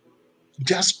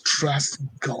 Just trust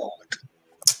God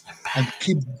and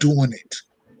keep doing it.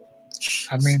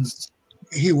 I mean,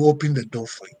 He will open the door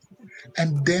for you.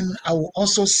 And then I will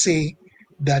also say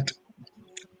that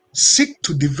seek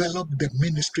to develop the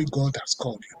ministry God has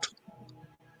called you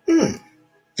to.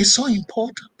 It's so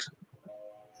important.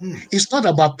 It's not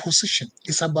about position.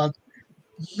 It's about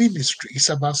ministry. It's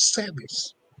about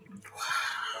service.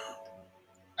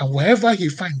 And wherever He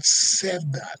finds,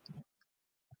 serve that.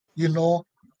 You know,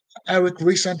 Eric,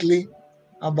 recently,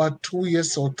 about 2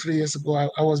 years or 3 years ago,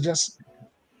 I was just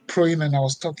praying and I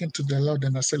was talking to the Lord,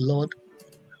 and I said, Lord,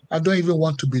 I don't even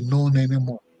want to be known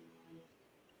anymore.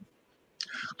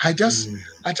 I just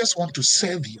want to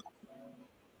serve you.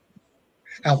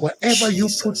 And wherever you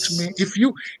put me, if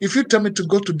you tell me to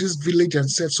go to this village and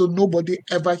serve, so nobody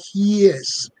ever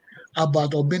hears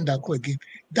about OBENG-DARKO again,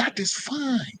 that is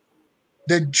fine.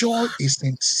 The joy is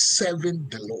in serving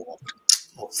the Lord.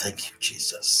 Oh, thank you,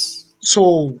 Jesus.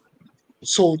 So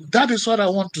that is what I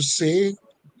want to say.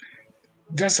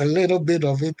 Just a little bit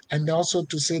of it, and also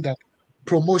to say that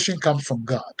promotion comes from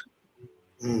God.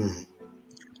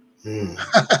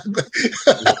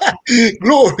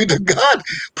 Glory to God.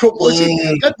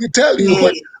 Promotion. Let me tell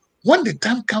you, when the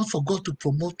time comes for God to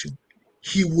promote you,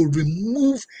 He will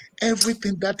remove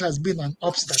everything that has been an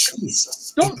obstacle.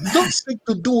 Jesus. Don't seek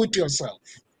to do it yourself.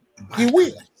 He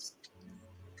will.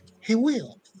 He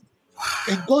will.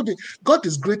 And God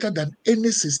is greater than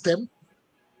any system,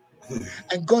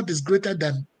 and God is greater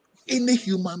than any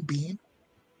human being.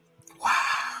 Wow.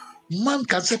 Man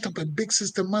can set up a big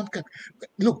system. Man can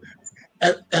look.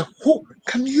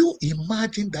 Can you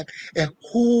imagine that a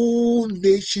whole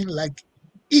nation like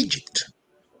Egypt,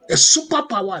 a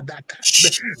superpower at that time,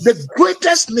 the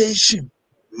greatest nation,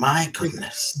 my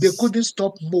goodness, they couldn't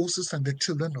stop Moses and the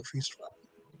children of Israel.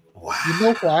 Wow. You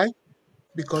know why?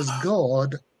 Because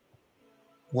God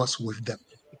was with them.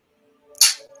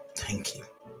 Thank you.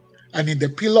 And in the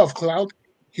pillar of cloud,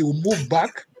 He will move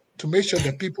back to make sure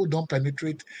the people don't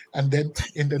penetrate, and then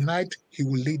in the night He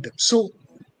will lead them. So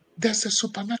there's a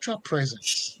supernatural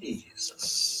presence.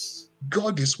 Jesus.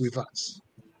 God is with us.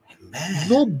 Amen.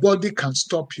 Nobody can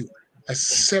stop you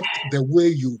except the way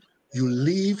you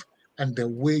live and the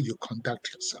way you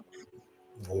conduct yourself.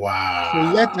 Wow.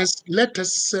 So let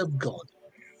us serve God,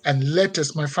 and let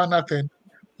us, my final thing,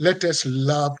 let us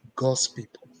love God's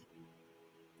people.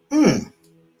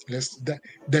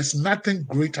 There's nothing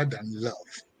greater than love.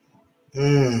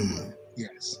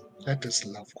 Yes, let us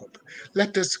love God.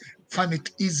 Let us find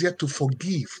it easier to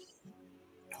forgive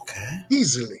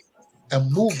easily and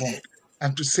move on,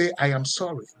 and to say, I am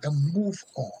sorry, and move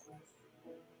on.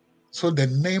 So the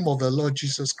name of the Lord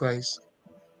Jesus Christ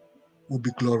will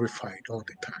be glorified all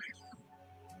the time.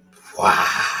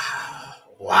 Wow.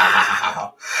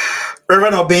 Wow.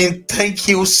 Reverend Obeng, thank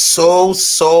you so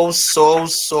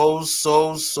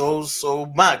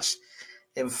much.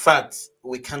 In fact,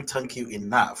 we can't thank you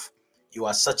enough. You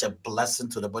are such a blessing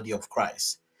to the body of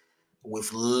Christ.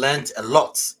 We've learned a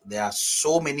lot. There are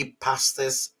so many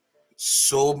pastors,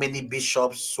 so many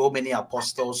bishops, so many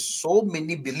apostles, so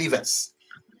many believers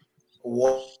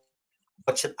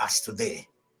watching us today.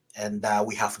 And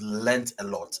we have learned a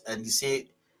lot. And you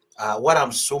see, what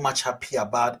I'm so much happy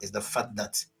about is the fact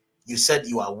that you said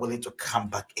you are willing to come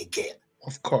back again.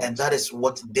 Of course. And that is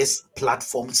what this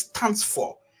platform stands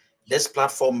for. This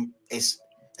platform is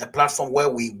a platform where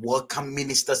we welcome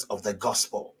ministers of the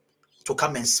gospel to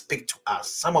come and speak to us.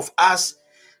 Some of us,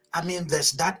 I mean,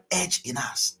 there's that edge in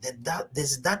us,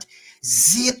 there's that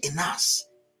zeal in us.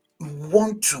 We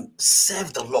want to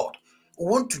serve the Lord. We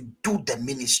want to do the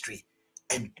ministry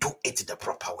and do it the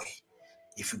proper way.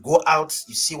 If you go out,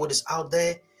 you see what is out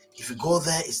there. If you go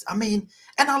there, and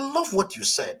I love what you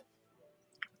said.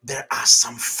 There are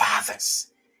some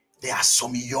fathers, there are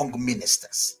some young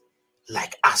ministers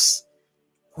like us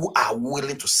who are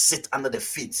willing to sit under the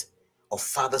feet of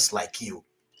fathers like you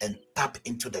and tap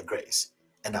into the grace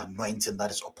and anointing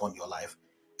that is upon your life.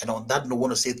 And on that note, I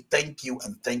want to say thank you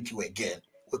and thank you again.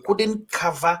 We couldn't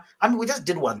cover, we just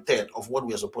did 1/3 of what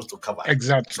we are supposed to cover.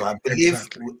 Exactly. So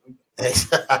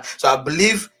I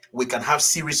believe we can have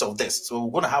series of this. So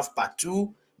we're going to have part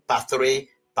 2, part 3,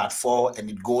 part 4, and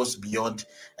it goes beyond.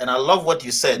 And I love what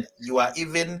you said. You are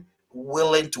even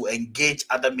willing to engage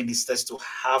other ministers to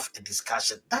have a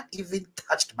discussion. That even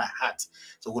touched my heart.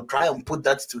 So we'll try and put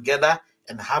that together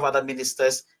and have other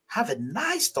ministers have a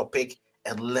nice topic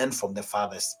and learn from the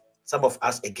fathers. Some of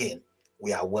us, again,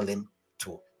 we are willing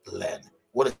to learn.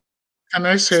 Can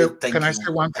I say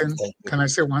one thing? Can I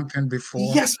say one thing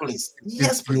before? Yes, please.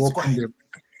 Yes, please. You open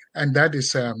And that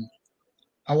is, I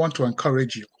want to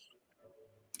encourage you.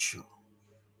 Sure.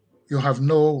 You have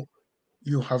no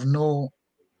knowledge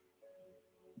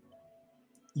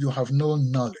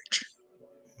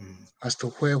as to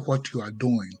where what you are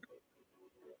doing,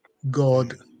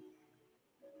 God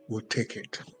will take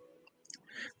it.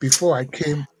 Before I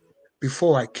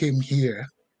came here,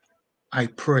 I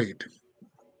prayed.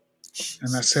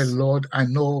 And I said, Lord, I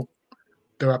know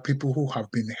there are people who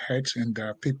have been hurt, and there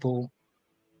are people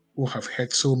who have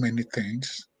heard so many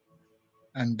things.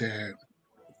 And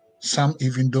some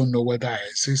even don't know whether I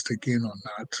exist again or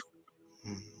not.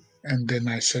 And then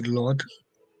I said, Lord,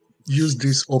 use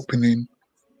this opening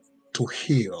to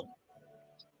heal.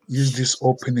 Use this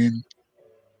opening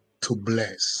to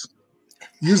bless.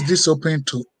 Use this opening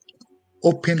to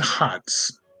open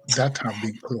hearts that have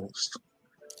been closed.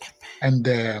 And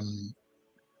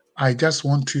I just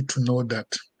want you to know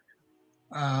that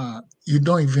you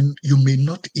may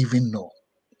not even know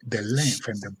the length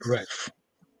and the breadth.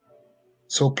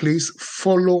 So please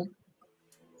follow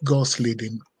God's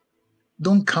leading.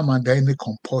 Don't come under any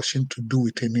compulsion to do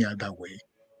it any other way.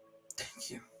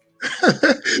 Thank you.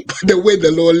 But the way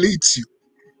the Lord leads you.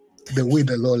 The way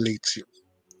the Lord leads you.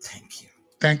 Thank you.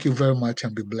 Thank you very much,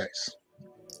 and be blessed.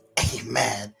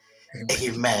 Amen.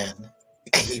 Amen.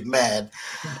 Amen.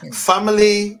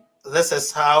 Family, this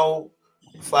is how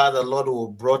far the Lord will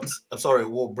bring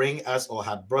us, or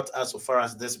had brought us so far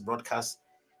as this broadcast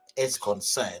is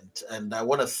concerned. And I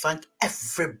want to thank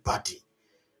everybody,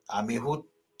 who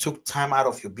took time out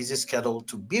of your busy schedule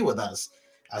to be with us.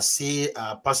 I see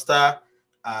Pastor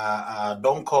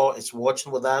Donko is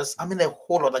watching with us. A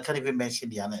whole lot, I can't even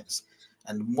mention their names.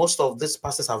 And most of these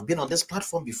pastors have been on this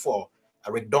platform before.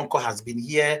 Rick Donko has been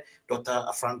here. Dr.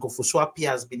 Franco Fuswapi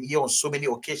has been here on so many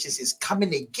occasions. He's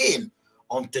coming again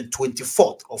on the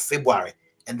 24th of February.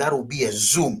 And that will be a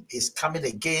Zoom. He's coming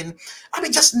again.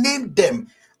 Just name them.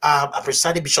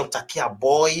 Presiding Bishop Takia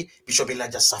Boy, Bishop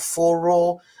Elijah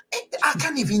Saforo. I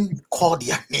can't even call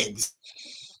their names.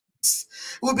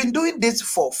 We've been doing this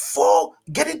for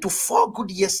getting to 4 good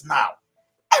years now.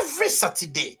 Every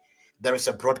Saturday, there is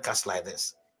a broadcast like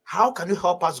this. How can you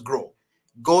help us grow?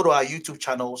 Go to our YouTube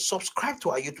channel, subscribe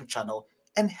to our YouTube channel,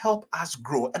 and help us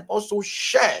grow. And also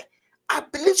share. I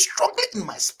believe strongly in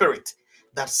my spirit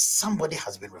that somebody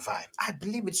has been revived. I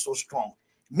believe it's so strong.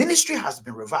 Ministry has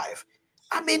been revived.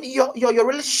 Your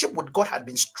relationship with God had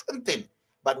been strengthened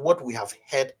by what we have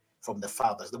heard from the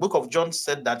fathers. The book of John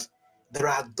said that there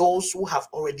are those who have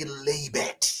already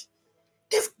labored.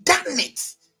 They've done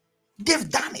it. They've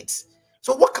done it.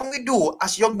 So what can we do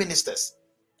as young ministers?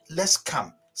 Let's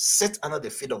come, sit under the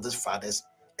feet of these fathers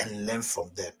and learn from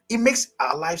them. It makes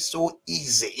our lives so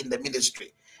easy in the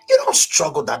ministry. You don't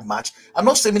struggle that much. I'm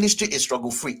not saying ministry is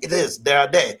struggle-free. It is. They are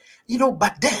there.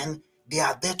 But then they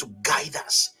are there to guide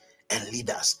us and lead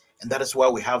us. And that is why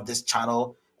we have this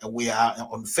channel. And we are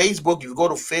on Facebook. If you go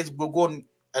to Facebook, go and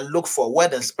look for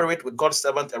Word and Spirit with God's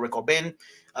servant Eric Obeng.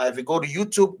 If you go to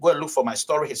YouTube, go and look for my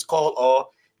story, his call, or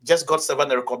just God's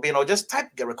servant Eric Obeng, or just type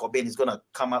Eric Obeng. It's going to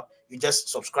come up. You just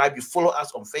subscribe. You follow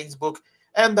us on Facebook.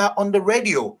 And on the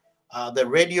radio,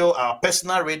 our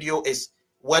personal radio is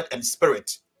Word and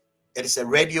Spirit. It is a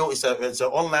radio. It's an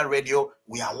online radio.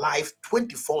 We are live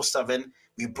 24/7.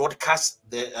 We broadcast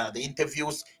the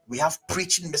interviews. We have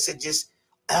preaching messages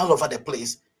all over the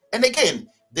place. And again,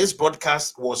 this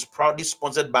broadcast was proudly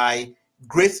sponsored by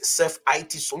Great Self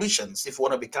IT Solutions. If you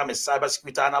want to become a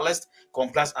cybersecurity analyst,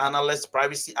 compliance analyst,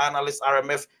 privacy analyst,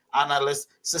 RMF analyst,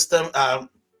 system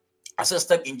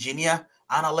engineer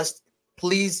analyst,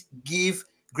 please give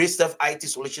Great Self IT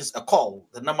Solutions a call.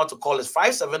 The number to call is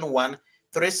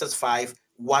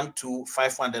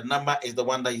 571-365-1251. The number is the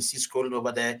one that you see scrolling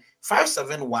over there,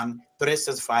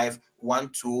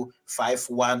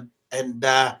 571-365-1251, and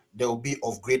they will be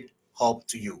of great help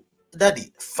to you.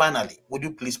 Daddy, finally, would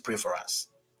you please pray for us,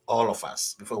 all of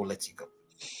us, before we let you go?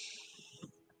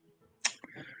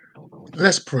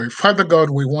 Let's pray. Father God,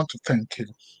 we want to thank you.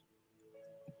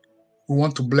 We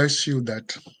want to bless you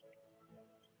that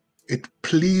it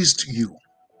pleased you.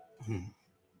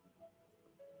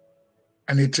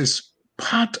 And it is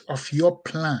part of your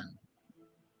plan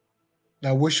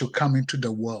that we should come into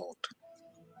the world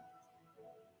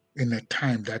in a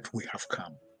time that we have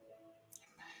come.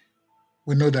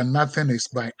 We know that nothing is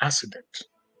by accident.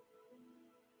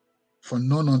 For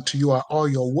known unto you are all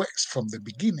your works from the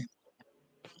beginning.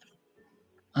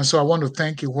 And so I want to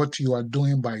thank you what you are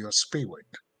doing by your Spirit.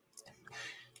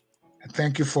 And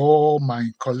thank you for all my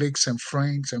colleagues and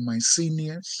friends and my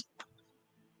seniors.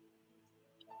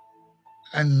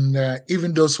 And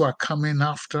even those who are coming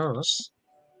after us.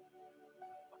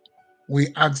 We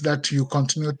ask that you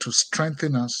continue to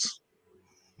strengthen us,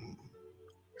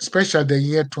 especially the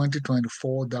year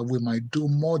 2024, that we might do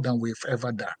more than we've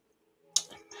ever done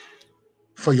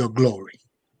for your glory.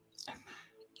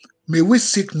 May we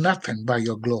seek nothing but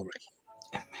your glory.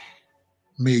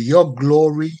 May your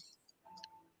glory,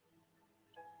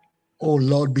 oh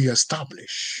Lord, be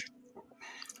established.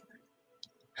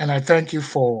 And I thank you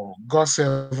for God's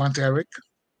servant Eric.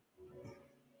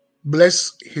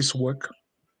 Bless his work,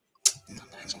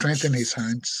 strengthen his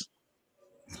hands,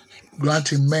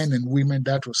 grant him men and women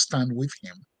that will stand with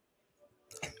him.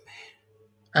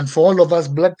 And for all of us,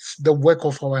 bless the work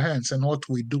of our hands and what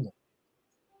we do.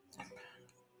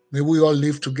 May we all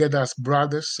live together as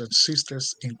brothers and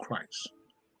sisters in Christ.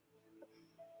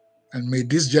 And may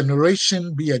this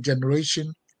generation be a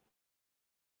generation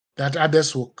that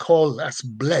others will call us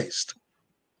blessed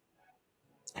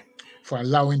for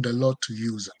allowing the Lord to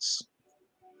use us.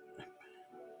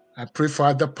 I pray for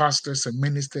other pastors and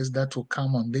ministers that will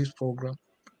come on this program.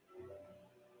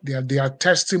 Their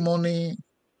testimony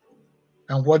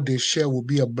and what they share will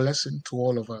be a blessing to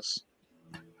all of us.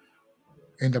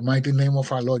 In the mighty name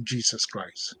of our Lord Jesus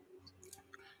Christ.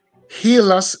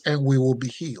 Heal us and we will be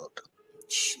healed.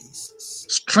 Jesus.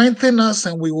 Strengthen us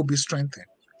and we will be strengthened.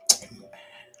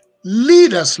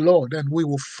 Lead us, Lord, and we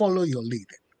will follow your leading.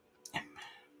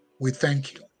 We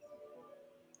thank you.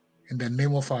 In the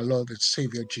name of our Lord and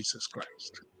Savior Jesus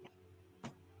Christ.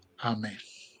 Amen.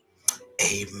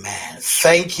 Amen.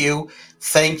 Thank you,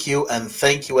 and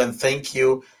thank you, and thank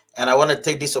you. And I want to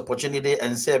take this opportunity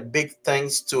and say a big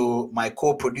thanks to my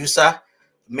co-producer,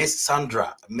 Miss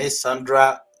Sandra. Miss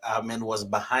Sandra, was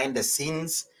behind the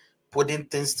scenes, putting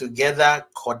things together,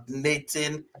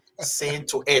 coordinating, seeing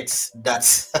to it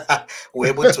that we're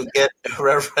able to get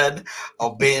Reverend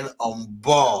Obeng on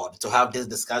board to have this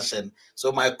discussion.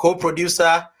 So my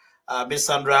co-producer, Miss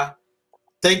Sandra,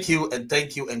 thank you,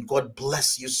 and God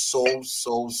bless you so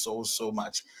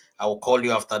much. I will call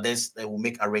you after this. They will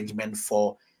make arrangement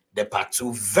for the part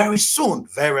 2 very soon,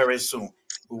 very soon.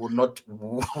 We will not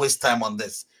waste time on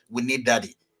this. We need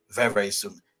Daddy very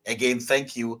soon. Again,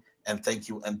 thank you, and thank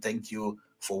you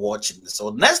for watching. So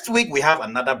next week we have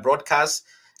another broadcast,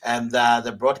 and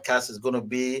the broadcast is going to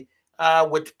be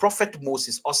with Prophet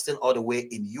Moses Austin all the way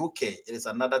in UK. It is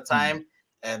another time.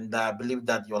 And I believe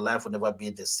that your life will never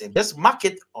be the same. Just mark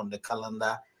it on the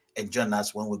calendar and join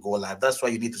us when we go live. That's why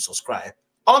you need to subscribe.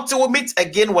 Until we meet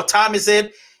again, what time is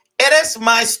it? It is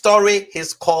my story,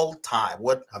 his call time.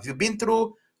 What have you been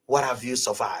through? What have you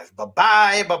survived?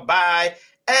 Bye-bye,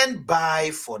 and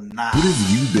bye for now. What have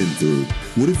you been through?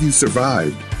 What have you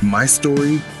survived? My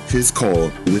story, his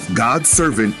call, with God's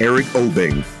servant Eric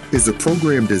Obeng, is a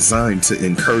program designed to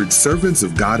encourage servants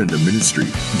of God in the ministry.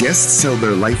 Guests tell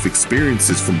their life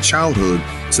experiences from childhood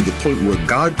to the point where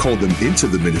God called them into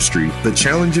the ministry, the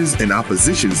challenges and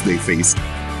oppositions they faced.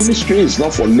 Ministry is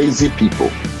not for lazy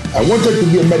people. I wanted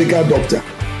to be a medical doctor.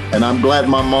 And I'm glad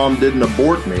my mom didn't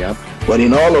abort me. But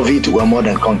in all of it, we're more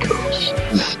than conquerors.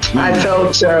 I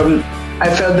felt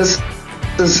this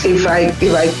if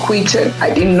I quitted,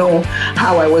 I didn't know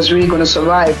how I was really going to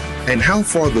survive. And how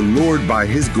far the Lord by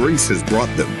his grace has brought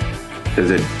them.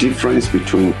 There's a difference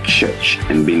between church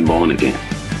and being born again.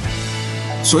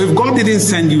 So if God didn't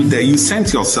send you there, you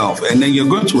sent yourself, and then you're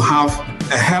going to have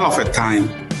a hell of a time,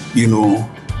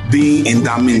 being in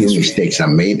that ministry. Mistakes are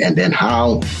made, and then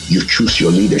how you choose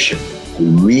your leadership.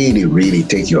 Really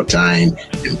take your time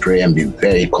and pray and be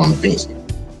very convinced.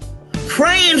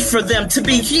 Praying for them to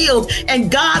be healed,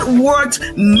 and God worked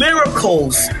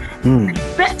miracles.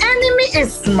 The enemy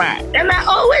is smart, and I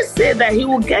always say that he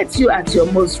will get you at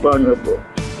your most vulnerable.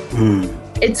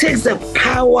 It takes the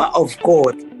power of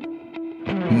God.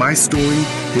 My Story,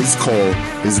 His Call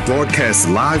is broadcast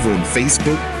live on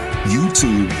Facebook,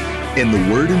 YouTube, and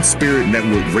the Word and Spirit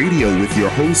Network Radio with your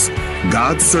host,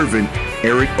 God's servant,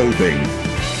 Eric Obeng.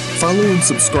 Follow and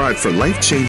subscribe for life-changing